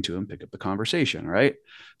talking to them, pick up the conversation, right?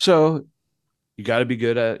 So you got to be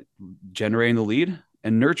good at generating the lead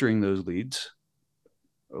and nurturing those leads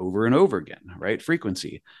over and over again, right?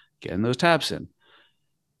 Frequency, getting those taps in.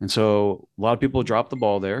 And so a lot of people drop the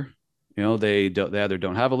ball there. They either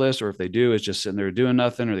don't have a list, or if they do, it's just sitting there doing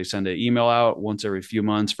nothing, or they send an email out once every few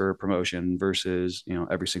months for a promotion versus,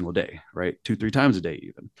 every single day, right? 2-3 times a day,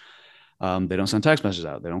 even. They don't send text messages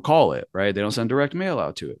out. They don't call it, right? They don't send direct mail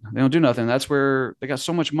out to it. They don't do nothing. That's where they got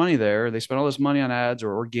so much money there. They spend all this money on ads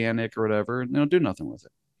or organic or whatever, and they don't do nothing with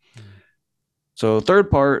it. So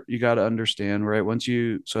third part, you got to understand, right?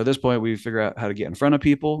 So at this point, we figure out how to get in front of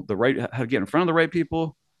people, how to get in front of the right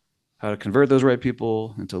people, how to convert those right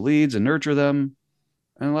people into leads and nurture them.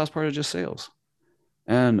 And the last part is just sales.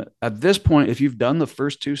 And at this point, if you've done the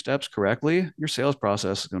first two steps correctly, your sales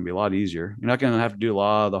process is going to be a lot easier. You're not going to have to do a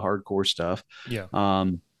lot of the hardcore stuff. Yeah.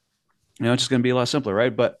 It's just going to be a lot simpler,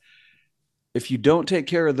 right? But if you don't take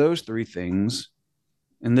care of those three things,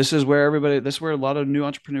 and this is where a lot of new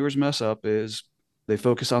entrepreneurs mess up, is they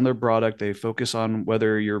focus on their product. They focus on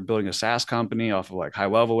whether you're building a SaaS company off of like High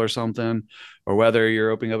Level or something, or whether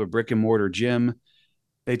you're opening up a brick and mortar gym.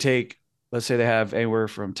 Let's say they have anywhere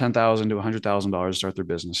from $10,000 to $100,000 to start their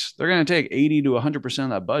business. They're going to take 80 to 100% of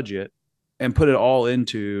that budget and put it all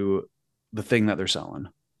into the thing that they're selling,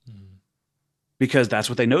 because that's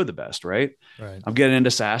what they know the best, right? Right. I'm getting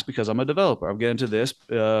into SaaS because I'm a developer. I'm getting into this.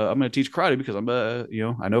 I'm going to teach karate because I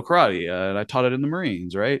know karate, and I taught it in the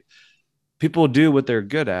Marines, right? People do what they're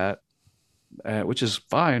good at, which is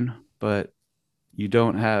fine, but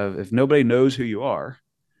if nobody knows who you are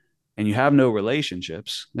and you have no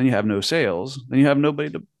relationships, then you have no sales, then you have nobody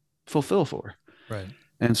to fulfill for. Right.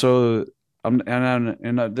 And so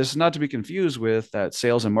this is not to be confused with that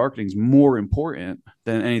sales and marketing is more important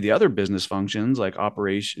than any of the other business functions like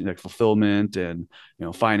operation, like fulfillment and,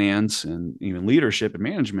 finance and even leadership and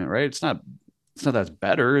management, right? It's not that's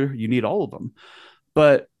better. You need all of them.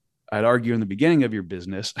 But I'd argue in the beginning of your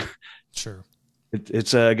business, sure,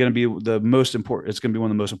 it's going to be the most important. It's going to be one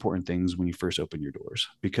of the most important things when you first open your doors,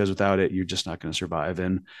 because without it, you're just not going to survive.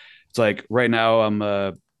 And it's like right now I'm,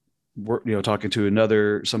 talking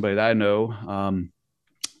to somebody that I know,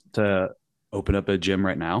 to open up a gym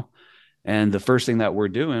right now. And the first thing that we're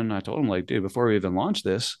doing, I told him, like, dude, before we even launch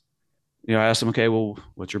this, I asked him, okay, well,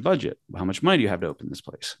 what's your budget? How much money do you have to open this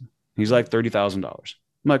place? He's like $30,000. I'm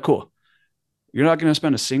like, cool. You're not going to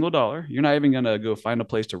spend a single dollar. You're not even going to go find a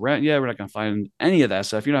place to rent. Yeah, we're not going to find any of that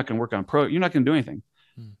stuff. You're not going to work on you're not going to do anything.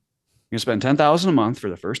 You're going to spend $10,000 a month for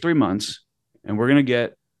the first 3 months, and we're going to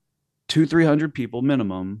get 200-300 people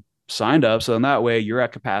minimum signed up. So in that way, you're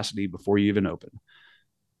at capacity before you even open.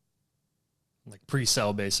 Like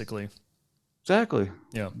pre-sell, basically. Exactly.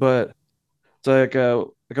 Yeah. But it's like I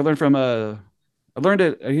learned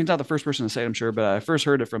it. He's not the first person to say it, I'm sure, but I first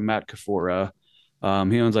heard it from Matt Kafora.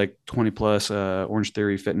 He owns like 20 plus Orange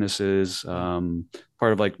Theory Fitnesses,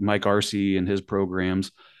 part of like Mike Arcee and his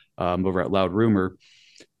programs over at Loud Rumor.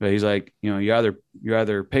 But he's like, you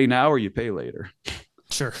either pay now or you pay later.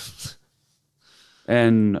 Sure.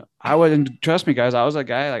 And I wouldn't, trust me, guys. I was that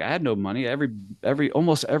guy. Like, I had no money.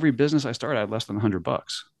 Almost every business I started, I had less than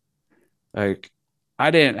 $100. Like,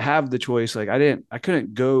 I didn't have the choice. Like, I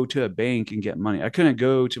couldn't go to a bank and get money. I couldn't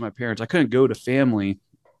go to my parents. I couldn't go to family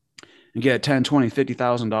and get a $10,000, $20,000,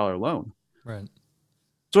 $50,000 loan. Right.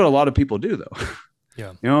 That's what a lot of people do, though.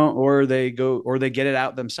 Yeah. Or they get it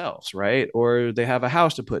out themselves, right? Or they have a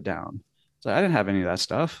house to put down. So I didn't have any of that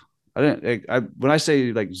stuff. When I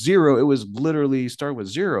say like zero, it was literally start with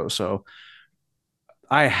zero. So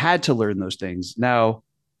I had to learn those things. Now,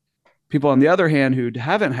 people on the other hand who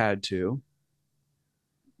haven't had to,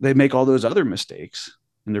 they make all those other mistakes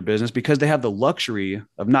in their business because they have the luxury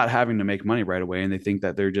of not having to make money right away. And they think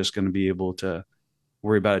that they're just going to be able to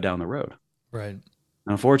worry about it down the road. Right. And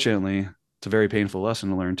unfortunately, it's a very painful lesson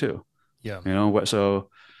to learn too. Yeah. So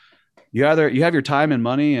you have your time and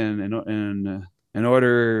money, and in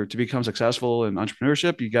order to become successful in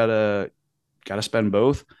entrepreneurship, you gotta spend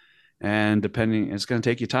both. And it's going to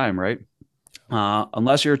take you time, right?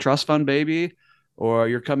 Unless you're a trust fund baby, or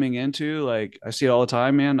you're coming into, like, I see it all the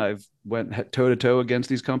time, man. I've went toe to toe against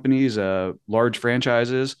these companies, large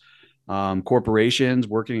franchises, corporations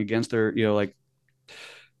working against their, like,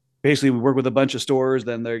 basically we work with a bunch of stores,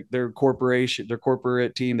 then their corporation, their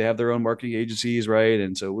corporate team, they have their own marketing agencies, right?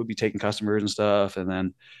 And so we'll be taking customers and stuff. And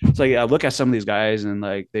then it's like I look at some of these guys and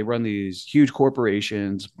like they run these huge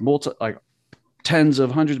corporations, like tens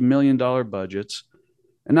of hundreds of $1 million budgets.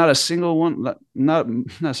 And not a single one, not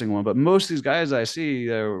a single one, but most of these guys I see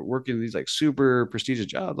that are working these like super prestigious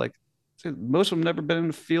jobs, like most of them never been in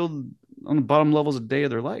the field on the bottom levels a day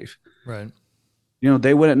of their life. Right.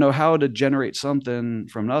 They wouldn't know how to generate something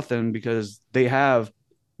from nothing because they have,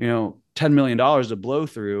 $10 million to blow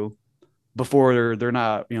through before they're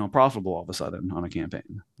not, profitable all of a sudden on a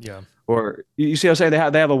campaign. Yeah. Or you see what I'm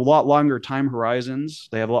saying? They have a lot longer time horizons.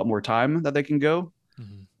 They have a lot more time that they can go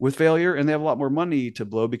Mm-hmm. with failure, and they have a lot more money to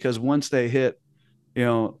blow because once they hit,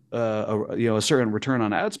 a certain return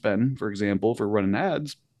on ad spend, for example, for running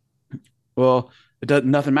ads, well, it does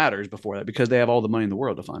nothing matters before that because they have all the money in the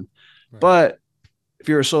world to fund. Right. But if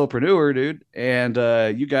you're a solopreneur, dude, and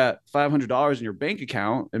you got $500 in your bank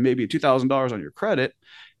account and maybe $2,000 on your credit,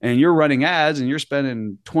 and you're running ads and you're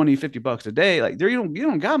spending 20, $50 a day, like there, you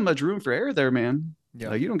don't got much room for error there, man. Yeah.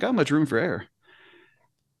 Like you don't got much room for error.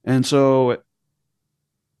 And so,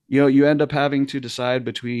 you end up having to decide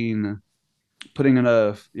between putting in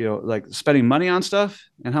like spending money on stuff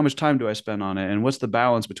and how much time do I spend on it? And what's the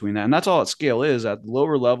balance between that? And that's all at scale is. At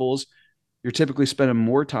lower levels, you're typically spending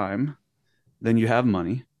more time than you have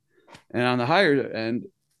money. And on the higher end,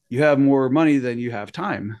 you have more money than you have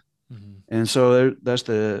time. Mm-hmm. And so that's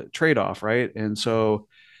the trade off, right? And so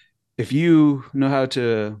if you know how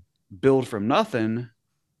to build from nothing,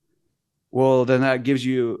 well, then that gives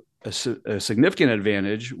you a significant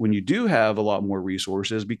advantage when you do have a lot more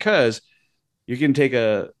resources because you can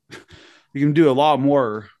you can do a lot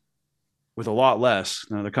more with a lot less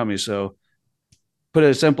than other companies. So put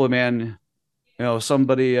it simply, man,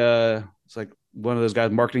 somebody, it's like one of those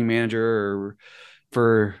guys, marketing manager or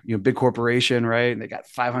for big corporation, right? And they got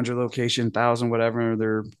 500 location, 1,000, whatever.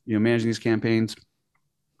 They're managing these campaigns.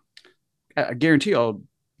 I guarantee I'll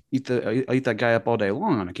eat that guy up all day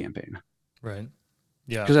long on a campaign Right.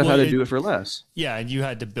 Yeah. because I've Well, had to do it for less. yeah, and you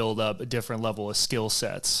had to build up a different level of skill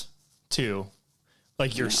sets too,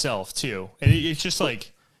 like Yeah. yourself too. And it's just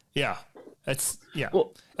like, yeah, that's yeah.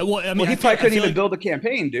 Well, Well, I well, mean, he probably couldn't even like, build a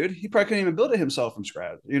campaign, dude. He probably couldn't even build it himself from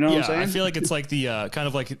scratch. You know what I'm yeah, I saying? feel like it's like the kind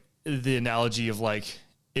of like the analogy of like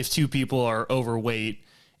if two people are overweight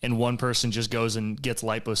and one person just goes and gets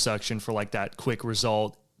liposuction for like that quick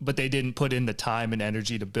result, but they didn't put in the time and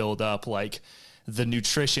energy to build up like the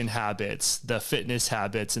nutrition habits, the fitness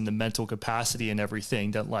habits, and the mental capacity and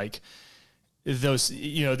everything that like those,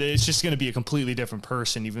 it's just going to be a completely different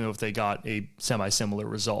person, even if they got a semi-similar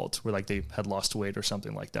result where like they had lost weight or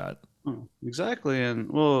something like that. Oh, exactly. And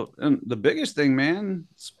the biggest thing, man,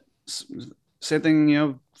 same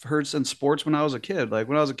thing, heard since sports when I was a kid. Like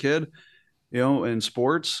when I was a kid, in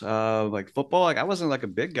sports, like football, like I wasn't like a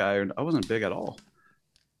big guy, or I wasn't big at all.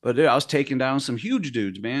 But dude, I was taking down some huge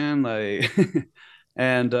dudes, man. Like,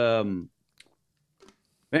 and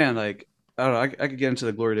man, like I don't know, I could get into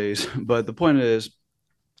the glory days, but the point is,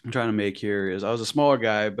 I'm trying to make here is I was a smaller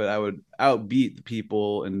guy, but I would outbeat the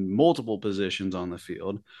people in multiple positions on the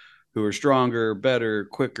field who were stronger, better,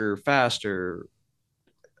 quicker, faster,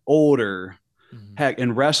 older. Mm-hmm. Heck,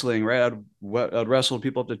 in wrestling, right? I'd wrestle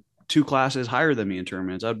people up to two classes higher than me in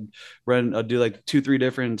tournaments. I'd do like 2, 3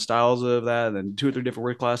 different styles of that, and then 2 or 3 different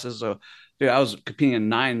weight classes. So, dude, I was competing in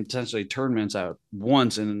 9 essentially tournaments at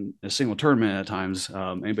once in a single tournament at times.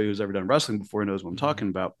 Anybody who's ever done wrestling before knows what I'm Mm-hmm. talking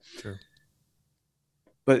about. Sure.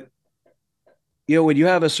 But when you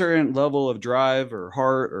have a certain level of drive or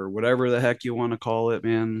heart or whatever the heck you want to call it,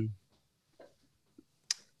 man,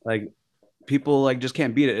 like people like just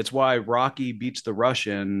can't beat it. It's why Rocky beats the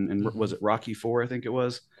Russian, and Mm-hmm. was it Rocky 4? I think it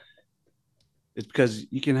was. It's because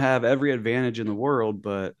you can have every advantage in the world,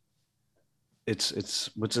 but it's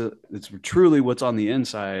truly what's on the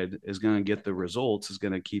inside is going to get the results, is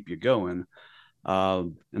going to keep you going.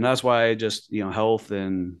 And that's why just health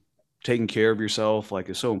and taking care of yourself like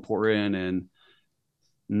is so important, and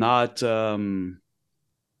not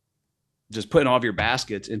just putting all of your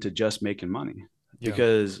baskets into just making money, Yeah.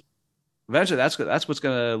 because eventually that's what's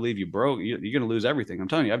going to leave you broke. You're going to lose everything. I'm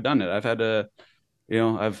telling you, I've done it. I've had to,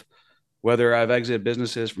 I've whether I've exited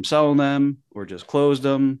businesses from selling them or just closed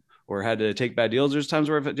them or had to take bad deals. There's times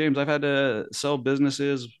where I've had to sell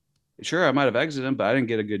businesses. Sure, I might have exited them, but I didn't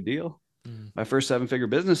get a good deal. Mm-hmm. My first 7-figure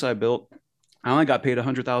business I built, I only got paid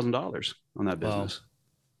 $100,000 on that Wow. business.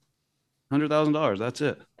 $100,000. That's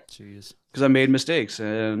it. Jeez. because I made mistakes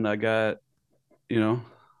and I got, like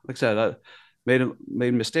I said, I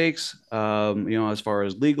made mistakes, as far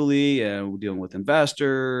as legally and dealing with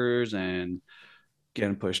investors and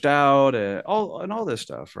getting pushed out and all this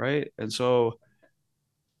stuff, right? And so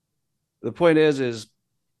the point is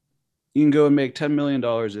you can go and make $10 million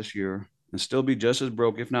this year and still be just as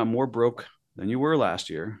broke, if not more broke than you were last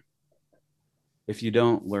year, if you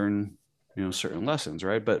don't learn, certain lessons,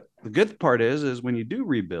 right? But the good part is when you do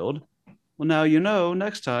rebuild, well, now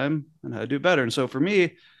next time and how to do better. And so for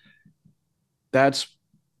me, that's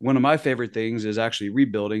one of my favorite things is actually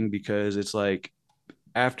rebuilding, because it's like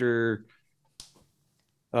after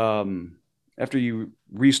um after you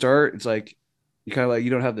restart, it's like you kind of like you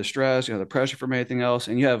don't have the stress, the pressure from anything else,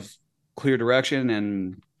 and you have clear direction.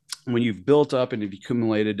 And when you've built up and you've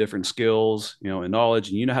accumulated different skills, and knowledge,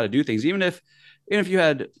 and you know how to do things, even if you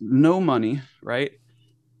had no money, right?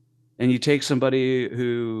 And you take somebody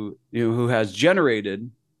who has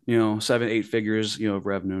generated, 7, 8 figures, of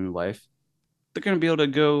revenue in life, they're going to be able to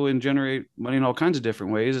go and generate money in all kinds of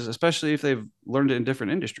different ways, especially if they've learned it in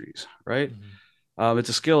different industries, right? It's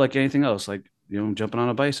a skill like anything else, like, jumping on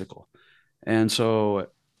a bicycle. And so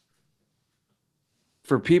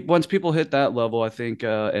for people, once people hit that level, I think,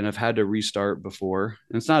 and have had to restart before,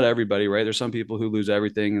 and it's not everybody, right? There's some people who lose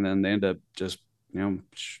everything and then they end up just,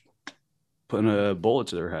 putting a bullet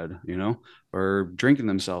to their head, or drinking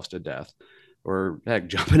themselves to death, or heck,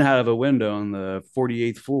 jumping out of a window on the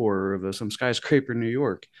 48th floor of some skyscraper in New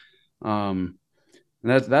York. And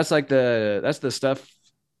that's the stuff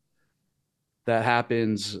that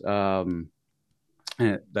happens. And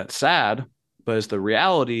that's sad, but it's the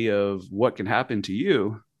reality of what can happen to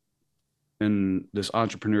you in this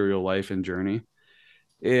entrepreneurial life and journey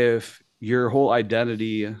if your whole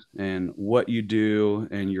identity and what you do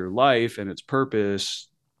and your life and its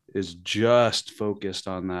purpose is just focused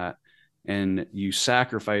on that, and you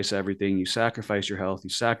sacrifice everything. You sacrifice your health,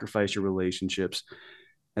 you sacrifice your relationships,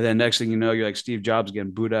 and then next thing you know, you're like Steve Jobs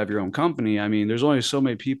getting booted out of your own company. I mean, there's only so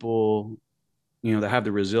many people, that have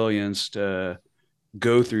the resilience to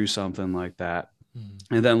go through something like that,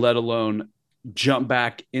 and then let alone jump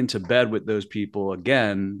back into bed with those people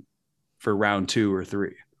again for round 2 or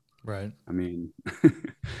 3. Right. I mean,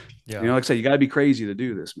 yeah. Like I said, you got to be crazy to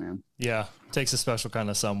do this, man. Yeah. Takes a special kind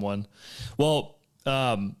of someone. Well,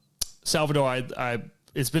 Salvatore,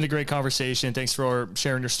 it's been a great conversation. Thanks for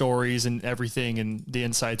sharing your stories and everything and the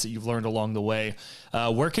insights that you've learned along the way.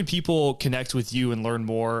 Where can people connect with you and learn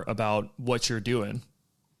more about what you're doing?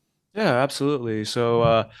 Yeah, absolutely.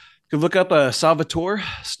 So you can look up Salvatore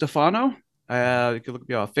Steffano. You can look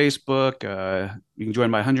me on Facebook. You can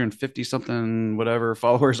join my 150 something whatever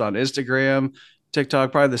followers on Instagram,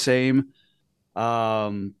 TikTok, probably the same.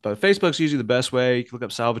 But Facebook's usually the best way. You can look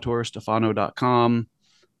up salvatorestefano.com.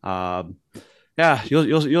 Yeah,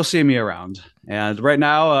 you'll see me around. And right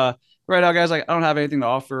now, guys, like I don't have anything to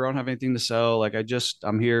offer. I don't have anything to sell. Like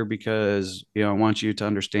I'm here because I want you to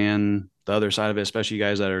understand the other side of it, especially you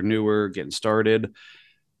guys that are newer, getting started.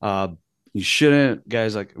 Uh, you shouldn't,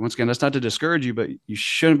 guys. Like once again, that's not to discourage you, but you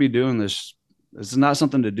shouldn't be doing this. This is not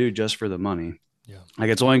something to do just for the money. Yeah, like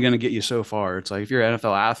it's only going to get you so far. It's like if you're an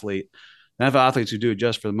NFL athlete, NFL athletes who do it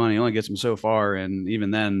just for the money only gets them so far, and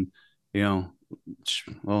even then, you know,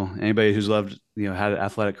 well, anybody who's loved, had an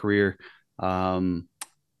athletic career, you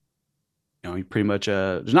pretty much,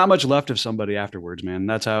 there's not much left of somebody afterwards, man.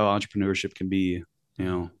 That's how entrepreneurship can be,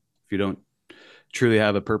 if you don't truly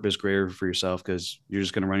have a purpose greater for yourself, because you're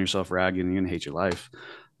just going to run yourself ragged and you're going to hate your life. Yeah.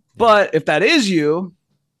 But if that is you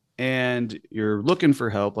and you're looking for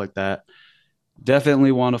help like that,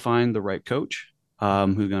 definitely want to find the right coach, who's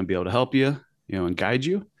going to be able to help you, and guide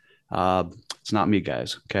you. It's not me,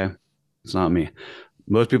 guys. Okay. It's not me.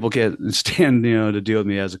 Most people can't stand, to deal with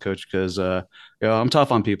me as a coach because, I'm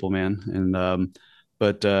tough on people, man. And,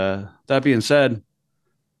 but that being said,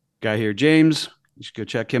 guy here, James, you should go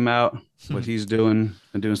check him out, what he's doing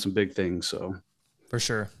and doing some big things. So for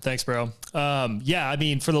sure. Thanks, bro. Yeah, I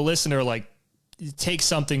mean, for the listener, like take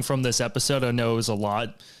something from this episode. I know it was a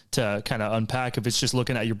lot to kind of unpack. If it's just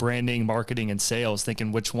looking at your branding, marketing, and sales,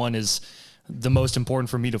 thinking which one is the most important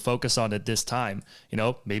for me to focus on at this time,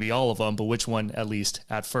 maybe all of them, but which one at least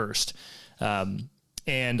at first.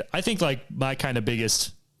 And I think like my kind of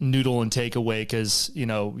biggest noodle and takeaway, cause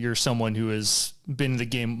you're someone who has been in the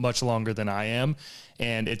game much longer than I am.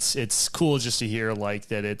 And it's cool just to hear like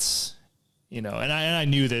that it's, and I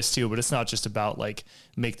knew this too, but it's not just about like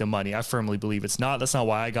make the money. I firmly believe it's not. That's not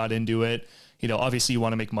why I got into it. Obviously you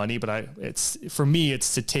want to make money, but for me,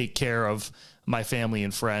 it's to take care of my family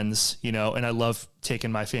and friends, and I love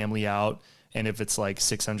taking my family out. And if it's like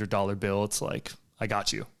 $600 bill, it's like, I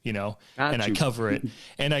got you, Got and I you. cover it.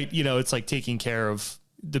 And it's like taking care of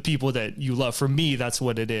the people that you love. For me, that's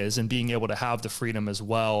what it is. And being able to have the freedom as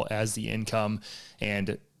well as the income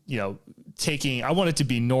and, I want it to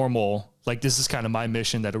be normal. Like, this is kind of my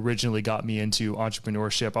mission that originally got me into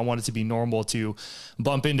entrepreneurship. I want it to be normal to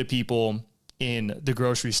bump into people in the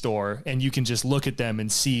grocery store and you can just look at them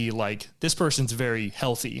and see like, this person's very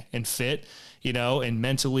healthy and fit, and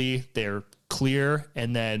mentally they're clear.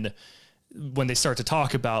 And then when they start to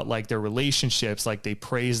talk about like their relationships, like they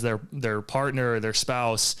praise their partner or their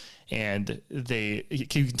spouse, and you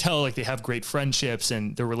can tell like they have great friendships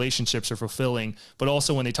and their relationships are fulfilling. But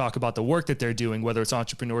also when they talk about the work that they're doing, whether it's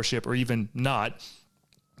entrepreneurship or even not,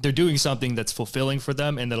 they're doing something that's fulfilling for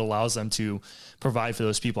them and that allows them to provide for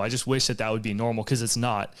those people. I just wish that would be normal, because it's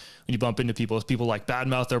not. When you bump into people like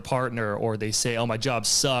badmouth their partner, or they say, oh, my job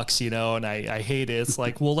sucks, and I hate it. It's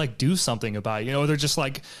like, well, like, do something about it. Or they're just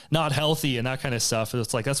like not healthy and that kind of stuff.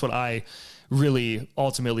 It's like, that's what I really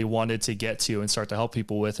ultimately wanted to get to and start to help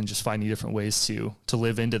people with, and just finding different ways to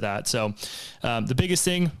live into that. So the biggest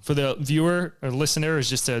thing for the viewer or listener is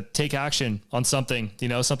just to take action on something,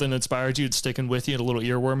 something that inspired you, it's sticking with you, a little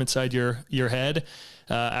earworm inside your head.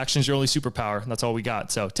 Action is your only superpower, and that's all we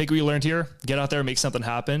got. So take what you learned here, get out there, make something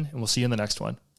happen, and we'll see you in the next one.